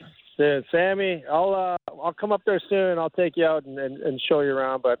 Mm-hmm. Yeah, Sammy, I'll come up there soon. I'll take you out and show you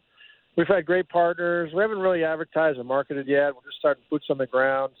around. But we've had great partners. We haven't really advertised or marketed yet. We're just starting boots on the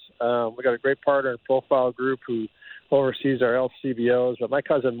ground. We got a great partner in Profile Group who oversees our LCBOs. But my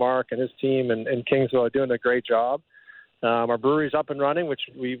cousin Mark and his team in Kingsville are doing a great job. Our brewery's up and running, which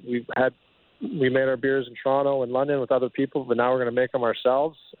we made our beers in Toronto and London with other people, but now we're going to make them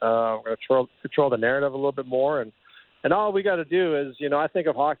ourselves. We're going to control the narrative a little bit more. And all we got to do is, I think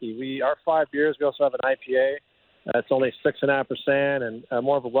of hockey. Our 5 beers, we also have an IPA. It's only 6.5% and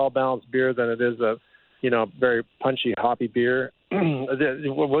more of a well-balanced beer than it is a very punchy, hoppy beer.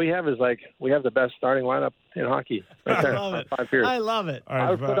 What we have is we have the best starting lineup in hockey. Right there. I love it. 5 beers. I love it.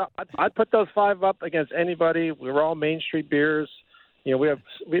 I'd put those 5 up against anybody. We were all Main Street beers. we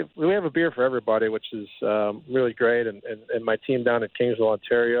have a beer for everybody, which is really great. And my team down in Kingsville,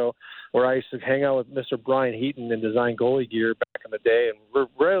 Ontario, where I used to hang out with Mr. Brian Heaton and design goalie gear back in the day. And we're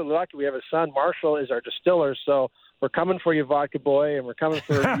really lucky. We have a son. Marshall is our distiller, so we're coming for you, Vodka Boy, and we're coming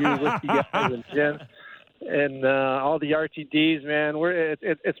for you, whiskey guys and gin, and all the RTDs, man.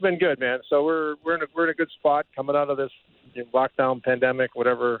 It's been good, man. So we're in a good spot coming out of this lockdown, pandemic,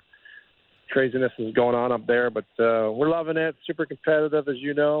 whatever craziness is going on up there, but we're loving it. Super competitive, as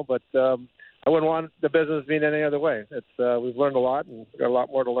you know, but I wouldn't want the business being any other way. We've learned a lot, and we've got a lot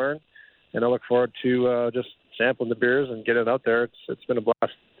more to learn, and I look forward to just sampling the beers and getting it out there. It's been a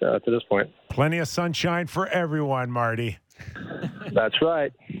blast to this point. Plenty of sunshine for everyone, Marty. That's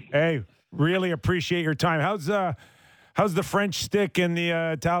right. Hey, really appreciate your time. How's the French stick and the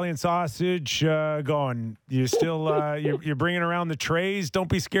Italian sausage going? You still you're bringing around the trays? Don't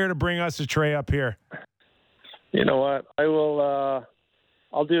be scared to bring us a tray up here. You know what? I will.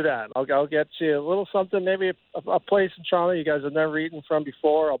 I'll do that. I'll get you a little something, maybe a place in Toronto you guys have never eaten from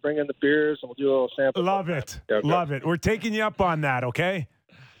before. I'll bring in the beers and we'll do a little sample. Love it. Okay. Love it. We're taking you up on that, okay?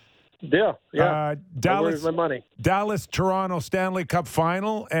 Yeah. Dallas, my money. Dallas, Toronto Stanley Cup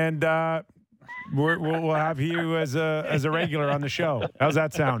final, and we'll have you as a regular on the show. How's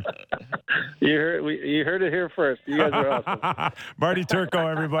that sound? You heard it here first. You guys are awesome. Marty Turco,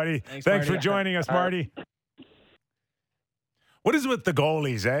 everybody. Thanks for joining us, Marty. What is with the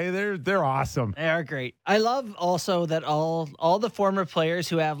goalies, eh? They're awesome. They are great. I love also that all the former players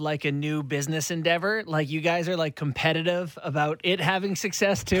who have like a new business endeavor, like you guys are like competitive about it having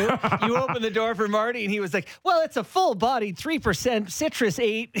success too. You opened the door for Marty and he was like, well, it's a full-bodied 3% citrus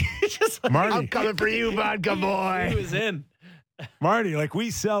 8. Just like, Marty, I'm coming for you, vodka boy. He was in. Marty, like we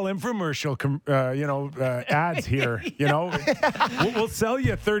sell infomercial, ads here. We'll sell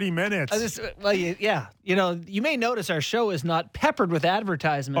you 30 minutes. You may notice our show is not peppered with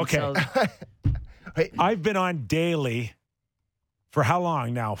advertisements. Okay, So. I've been on daily for how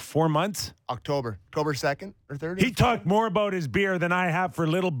long now? 4 months? October 2nd or 3rd. He talked more about his beer than I have for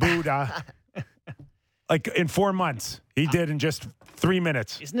Little Buddha. Like in 4 months, he did in just 3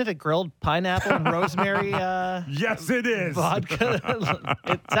 minutes. Isn't it a grilled pineapple and rosemary? Yes, it is. Vodka.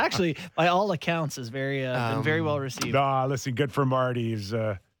 It's actually, by all accounts, is been very well received. Listen, good for Marty. He's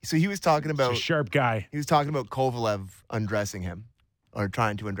so he was talking about a sharp guy. He was talking about Kovalev undressing him, or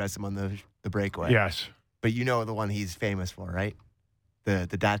trying to undress him on the breakaway. Yes, but you know the one he's famous for, right? The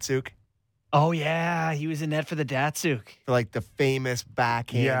Datsuk. Oh, yeah. He was in net for the Datsuk. Like the famous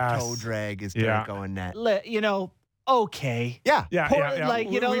backhand toe drag is going net. Okay. Yeah. Yeah.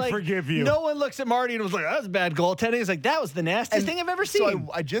 We forgive you. No one looks at Marty and was like, that was bad goaltending. He's like, that was the nastiest thing I've ever seen. So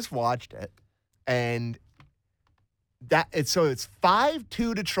I just watched it, and it's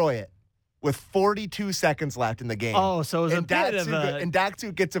 5-2 Detroit with 42 seconds left in the game. Oh, so it was a bit of a... And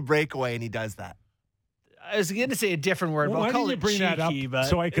Datsuk gets a breakaway, and he does that. I was going to say a different word, but why I'll call didn't you bring cheeky, that up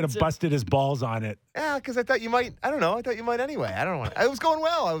so I could have busted his balls on it? Yeah, because I thought you might. I don't know. I thought you might anyway. I don't know. I was going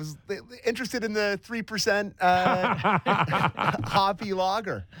well. I was interested in the 3% hoppy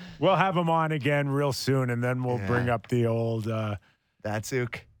lager. We'll have him on again real soon, and then we'll bring up the old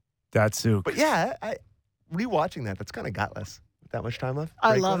Datsuk. But yeah, rewatching that's kind of gutless. With that much time left.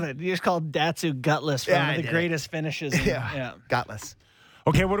 I love it. You just called Datsuk gutless for one of the greatest finishes. Gutless.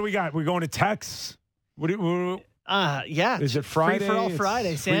 Okay, what do we got? We're going to Tex. Yeah. Is it Friday? Free for all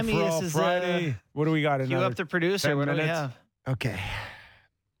Friday. Sammy, this is Friday. What do we got? Cue up the producer. What do we have? Okay.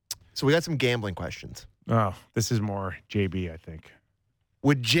 So we got some gambling questions. Oh, this is more JB, I think.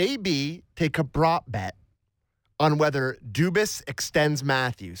 Would JB take a prop bet on whether Dubas extends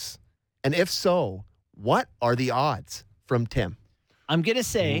Matthews? And if so, what are the odds from Tim? I'm going to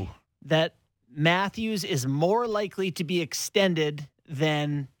say that Matthews is more likely to be extended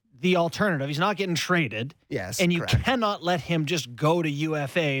than the alternative. He's not getting traded. Yes. And you correct. cannot let him just go to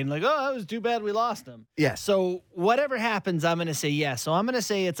UFA and like, oh, it was too bad we lost him. Yes. So whatever happens, I'm going to say yes. So I'm going to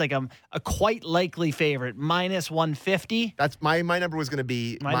say it's like a quite likely favorite, minus 150. That's my number was going to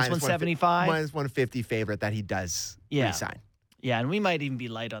be minus 175. Minus 150 favorite that he does resign. Yeah, and we might even be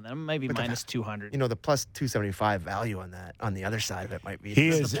light on that. Maybe minus 200. The plus 275 value on that, on the other side of it might be.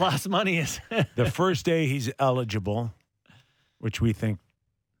 The plus money is. The first day he's eligible, which we think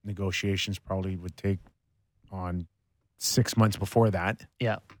negotiations probably would take on 6 months before that.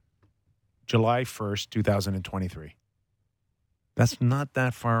 Yeah. July 1st, 2023. That's not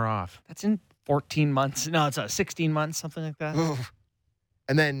that far off. That's in 14 months. No, it's 16 months, something like that.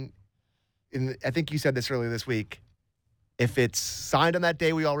 And then, I think you said this earlier this week, if it's signed on that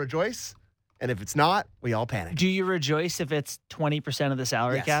day, we all rejoice. And if it's not, we all panic. Do you rejoice if it's 20% of the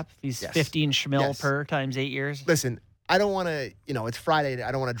salary cap? These 15 schmil per times 8 years? Listen, I don't want to, it's Friday.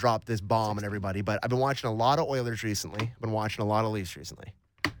 I don't want to drop this bomb on everybody, but I've been watching a lot of Oilers recently. I've been watching a lot of Leafs recently.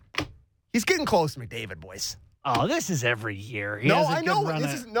 He's getting close to McDavid, boys. Oh, this is every year. I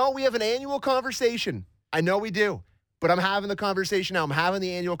know. We have an annual conversation. I know we do. But I'm having the conversation now. I'm having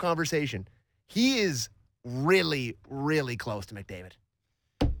the annual conversation. He is really, really close to McDavid.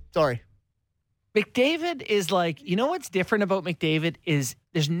 Sorry. McDavid is like, what's different about McDavid is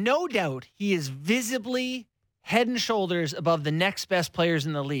there's no doubt he is visibly head and shoulders above the next best players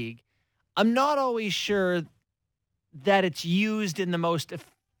in the league. I'm not always sure that it's used in the most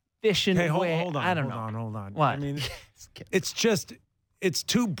efficient way. Hold on. I don't know. Hold on. What? I mean, it's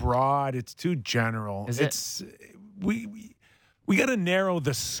too broad. It's too general. We got to narrow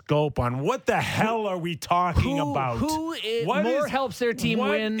the scope on what the hell are we talking about? Who helps their team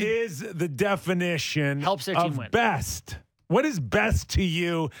win? What is the definition helps their team of win? Best? What is best to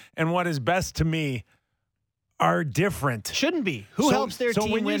you and what is best to me are different. Shouldn't be. Who helps their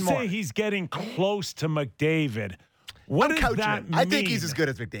team win more? So when you say he's getting close to McDavid, what does that mean? I think he's as good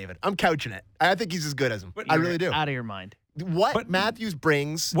as McDavid. I'm couching it. I think he's as good as him. I really do. Out of your mind. What Matthews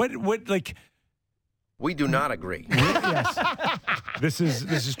brings. What We do not agree. Yes. This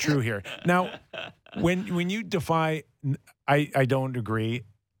is true here. Now, when you defy, I don't agree,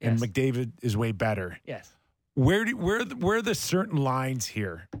 and Yes. McDavid is way better. Yes. Where are the certain lines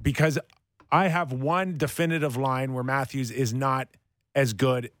here? Because I have one definitive line where Matthews is not as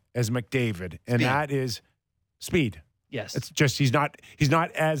good as McDavid, and that is speed. Yes. It's just he's not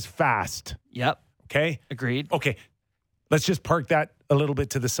as fast. Yep. Okay? Agreed. Okay. Let's just park that a little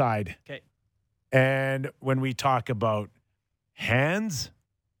bit to the side. Okay. And when we talk about hands,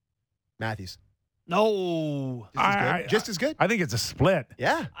 Matthews. No. Just as good. I think it's a split.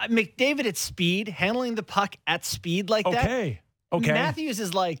 Yeah. McDavid at speed, handling the puck at speed like that. Okay. Matthews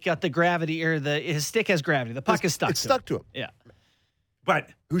is like got the gravity, or his stick has gravity. The puck is stuck. It's stuck to him. Yeah. But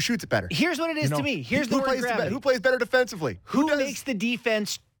who shoots it better? Here's what it is to me. Here's the word gravity. Who plays better defensively? Who makes the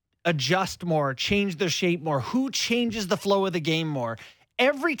defense adjust more, change their shape more? Who changes the flow of the game more?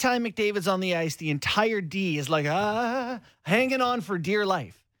 Every time McDavid's on the ice, the entire D is like, hanging on for dear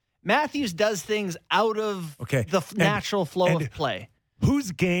life. Matthews does things out of the natural flow of play.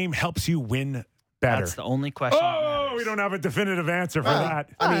 Whose game helps you win better? That's the only question. Oh, we don't have a definitive answer for that.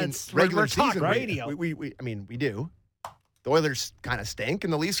 I mean, regular talk season radio. We do. The Oilers kind of stink,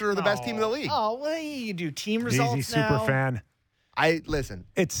 and the Leafs are the best team in the league. Oh, well, you do team results Easy now. super fan. Listen.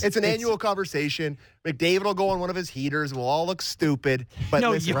 It's an annual conversation. McDavid will go on one of his heaters. We'll all look stupid. But No,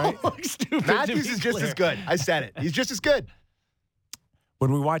 listen, you all look stupid. Matthews is just as good. I said it. He's just as good.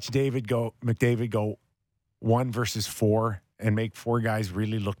 When we watch McDavid go 1 versus 4 and make 4 guys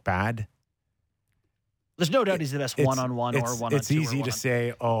really look bad. There's no doubt he's the best one-on-one or one-on-two. It's easy to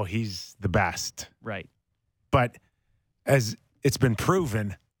say, he's the best. Right. But as it's been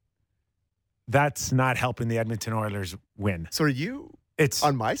proven, that's not helping the Edmonton Oilers win. So are you It's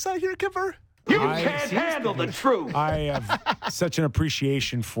on my side here, Kipper? You can't handle the truth. I have such an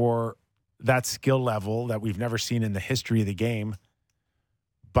appreciation for that skill level that we've never seen in the history of the game.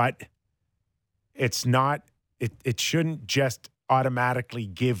 But it's not, it shouldn't just automatically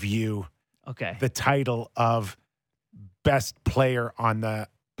give you the title of best player on the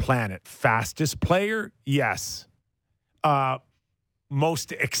planet. Fastest player? Yes.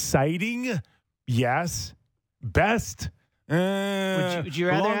 Most exciting? Yes. Best? Would you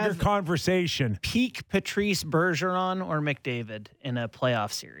rather longer have conversation? Peak Patrice Bergeron or McDavid in a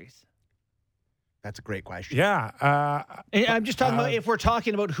playoff series? That's a great question. Yeah. I'm just talking about if we're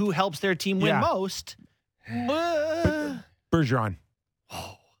talking about who helps their team win most. Bergeron.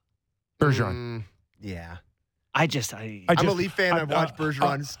 Bergeron. Yeah. I'm a Leaf fan. I've watched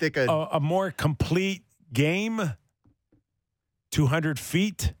Bergeron stick a more complete game, 200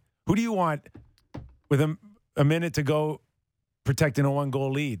 feet. Who do you want with a minute to go protecting a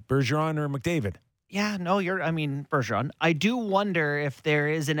 1-goal lead, Bergeron or McDavid? Yeah, no, Bergeron. I do wonder if there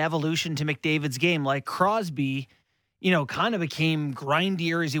is an evolution to McDavid's game. Like Crosby, kind of became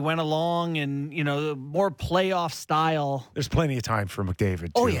grindier as he went along and, more playoff style. There's plenty of time for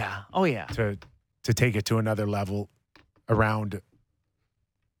McDavid. Oh, yeah. To take it to another level around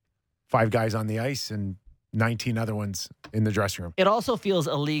 5 guys on the ice and 19 other ones in the dressing room. It also feels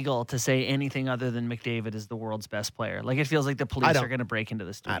illegal to say anything other than McDavid is the world's best player. Like, it feels like the police are going to break into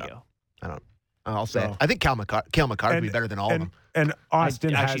the studio. I don't. I'll say it. I think Cale Makar would be better than all of them. And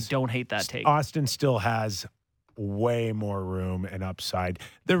Austin I actually don't hate that take. Austin still has way more room and upside.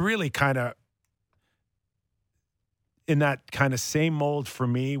 They're really kind of in that kind of same mold for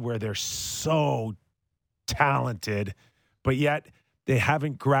me where they're so talented, but yet they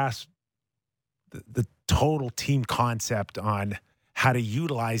haven't grasped the total team concept on how to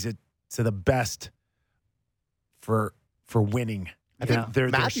utilize it to the best for winning. I think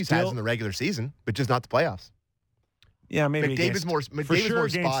Matthews has in the regular season, but just not the playoffs. Yeah, maybe McDavid's more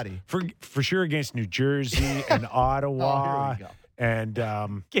spotty. For sure against New Jersey and Ottawa. Oh, here we go. And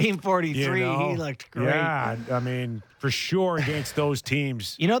Game 43, he looked great. Yeah, I mean, for sure against those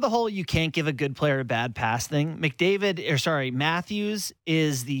teams. You know the whole you can't give a good player a bad pass thing? Matthews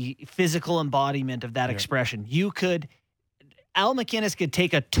is the physical embodiment of that expression. Al McInnes could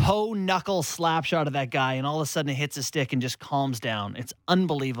take a toe knuckle slap shot of that guy, and all of a sudden it hits a stick and just calms down. It's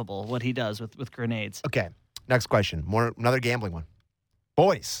unbelievable what he does with grenades. Okay, next question. Another gambling one.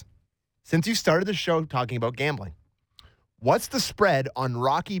 Boys, since you started the show talking about gambling, what's the spread on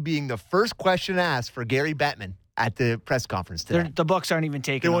Rocky being the first question asked for Gary Bettman at the press conference today? The books aren't even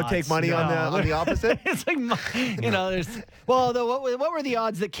taking. They won't take money on the opposite. It's like what were the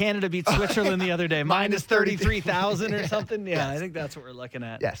odds that Canada beat Switzerland the other day? Minus 33,000 or something. Yeah, I think that's what we're looking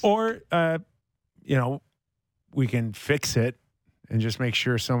at. Yes. Or we can fix it and just make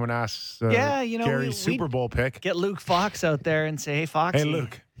sure someone asks. Gary's Super Bowl pick. Get Luke Fox out there and say, "Hey, Foxy. Hey,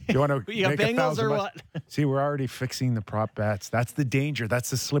 Luke." You want to you got Bengals or what? See, we're already fixing the prop bets. That's the danger.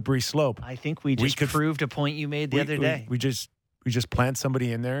 That's the slippery slope. I think we just proved a point you made the other day. We just plant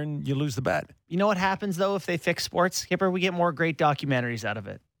somebody in there and you lose the bet. You know what happens though if they fix sports, Skipper? We get more great documentaries out of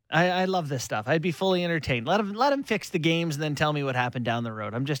it. I love this stuff. I'd be fully entertained. Let them fix the games and then tell me what happened down the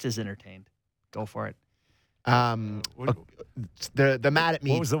road. I'm just as entertained. Go for it. The mad at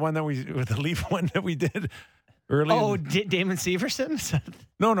me. What was the one the Leaf one that we did? Early Damon Severson?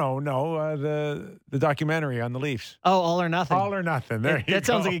 No. The documentary on the Leafs. Oh, All or Nothing. All or Nothing. There you go. That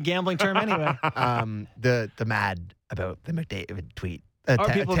sounds like a gambling term anyway. The mad about the McDavid tweet.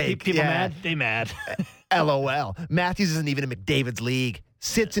 People mad? They mad. LOL. Matthews isn't even in McDavid's league.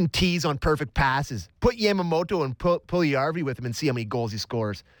 Sits and tees on perfect passes. Put Yamamoto and Puljujarvi with him and see how many goals he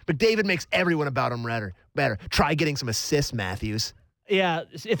scores. But David makes everyone about him better. Try getting some assists, Matthews. Yeah,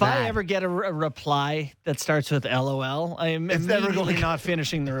 if I ever get a reply that starts with LOL, I am immediately not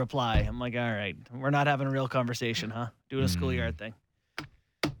finishing the reply. I'm like, all right, we're not having a real conversation, huh? Doing a schoolyard thing.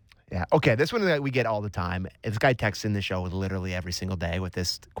 Yeah. Okay, this one that we get all the time. This guy texts in the show literally every single day with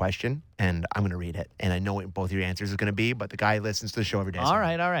this question, and I'm going to read it. And I know what both your answers are going to be, but the guy listens to the show every day. All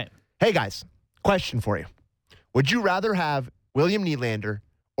right. Hey, guys, question for you. Would you rather have William Nylander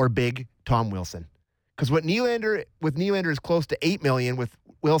or big Tom Wilson? Because Nylander is close to $8 million, with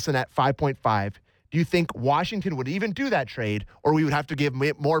Wilson at 5.5. Do you think Washington would even do that trade, or we would have to give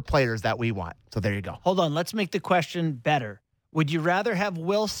more players that we want? So there you go. Hold on, let's make the question better. Would you rather have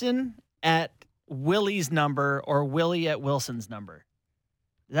Wilson at Willie's number or Willie at Wilson's number?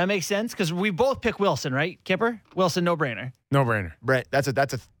 Does that make sense? Because we both pick Wilson, right, Kipper? Wilson, no brainer. No brainer. Brett, that's a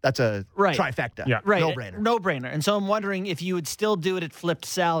right. trifecta. Yeah. Right. No brainer. And so I'm wondering if you would still do it at flipped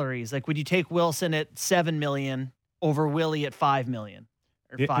salaries. Like, would you take Wilson at $7 million over Willie at $5 million?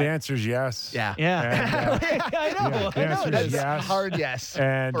 The answer is yes. Yeah. And, I know. Yeah, the answer is That's yes. a hard yes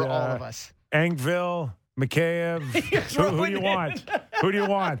and, for all of us. Engvall, Mikheyev. Who do you want? Who do you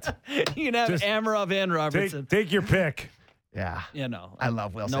want? You can have Amarov and Robertson. Take your pick. Yeah. No. I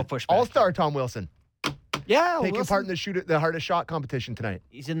love Wilson. No pushback. All-star Tom Wilson. Yeah. Taking part in the hardest shot competition tonight.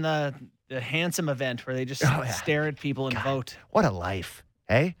 He's in the handsome event where they just stare at people and vote. What a life.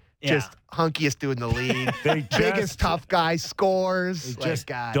 Hey? Yeah. Just hunkiest dude in the league. They biggest tough guy, scores. They just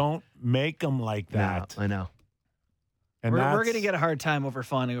don't make them like that. No, I know. And we're going to get a hard time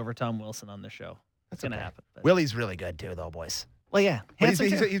fawning over Tom Wilson on this show. That's going to happen. But. Willie's really good too, though, boys. Well, yeah. But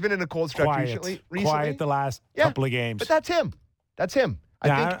he's been in a cold stretch recently. Quiet the last couple of games. But that's him.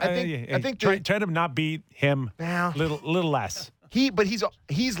 I think try to not beat him little less.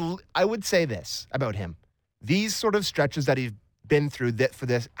 I would say this about him. These sort of stretches that he's been through for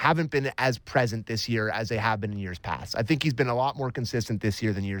this haven't been as present this year as they have been in years past. I think he's been a lot more consistent this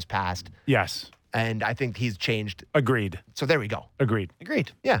year than years past. Yes. And I think he's changed. Agreed. So there we go. Agreed.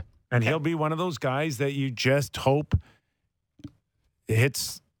 Yeah. And he'll be one of those guys that you just hope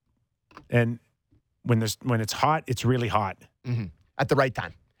hits, and when it's hot, it's really hot. Mm-hmm. At the right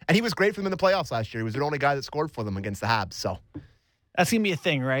time. And he was great for them in the playoffs last year. He was the only guy that scored for them against the Habs. So that's going to be a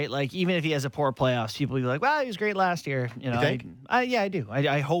thing, right? Like, even if he has a poor playoffs, people will be like, well, he was great last year. You think? I do.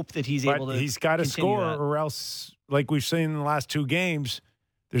 I hope that he's able to. He's got to score, that. or else, like we've seen in the last two games,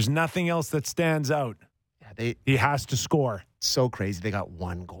 there's nothing else that stands out. Yeah, he has to score. So crazy. They got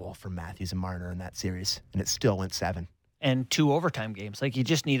one goal from Matthews and Marner in that series, and it still went 7. And 2 overtime games. Like, you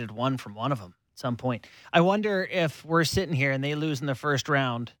just needed one from one of them at some point. I wonder if we're sitting here and they lose in the first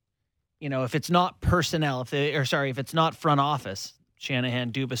round, if it's not personnel, if it's not front office,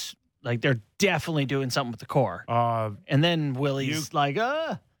 Shanahan, Dubas, Like they're definitely doing something with the core. And then Willie's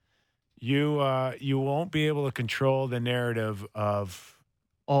you won't be able to control the narrative of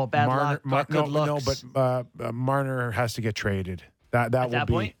bad luck, but good looks. But Marner has to get traded. That will that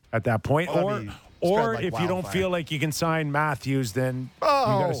be point? at that point. Or like if you don't wildfire. feel like you can sign Matthews, then you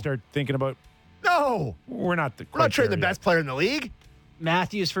got to start thinking about. No, We're not trading the yet. best player in the league.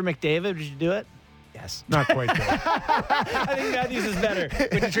 Matthews for McDavid. Would you do it? Yes. Not quite there. I think Matthews is better.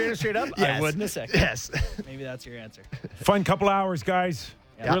 Would you trade him straight up? Yes. I would in a second. Yes. Maybe that's your answer. Fun couple hours, guys.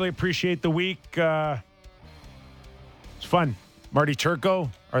 Yeah. Really appreciate the week. It's fun. Marty Turco.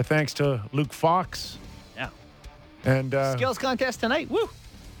 Our thanks to Luke Fox. Yeah. And Skills contest tonight. Woo.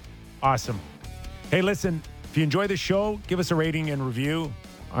 awesome. Hey, listen, if you enjoy the show, give us a rating and review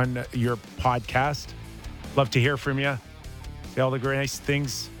on your podcast. Love to hear from you. Say all the great nice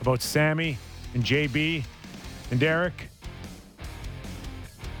things about Sammy and JB and Derek.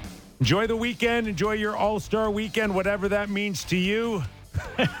 Enjoy the weekend. Enjoy your All-Star weekend, whatever that means to you.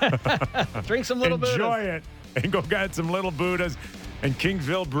 Drink some Little Buddhas. Enjoy it. And go get some Little Buddhas and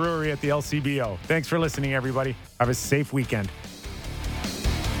Kingsville Brewery at the LCBO. Thanks for listening, everybody. Have a safe weekend.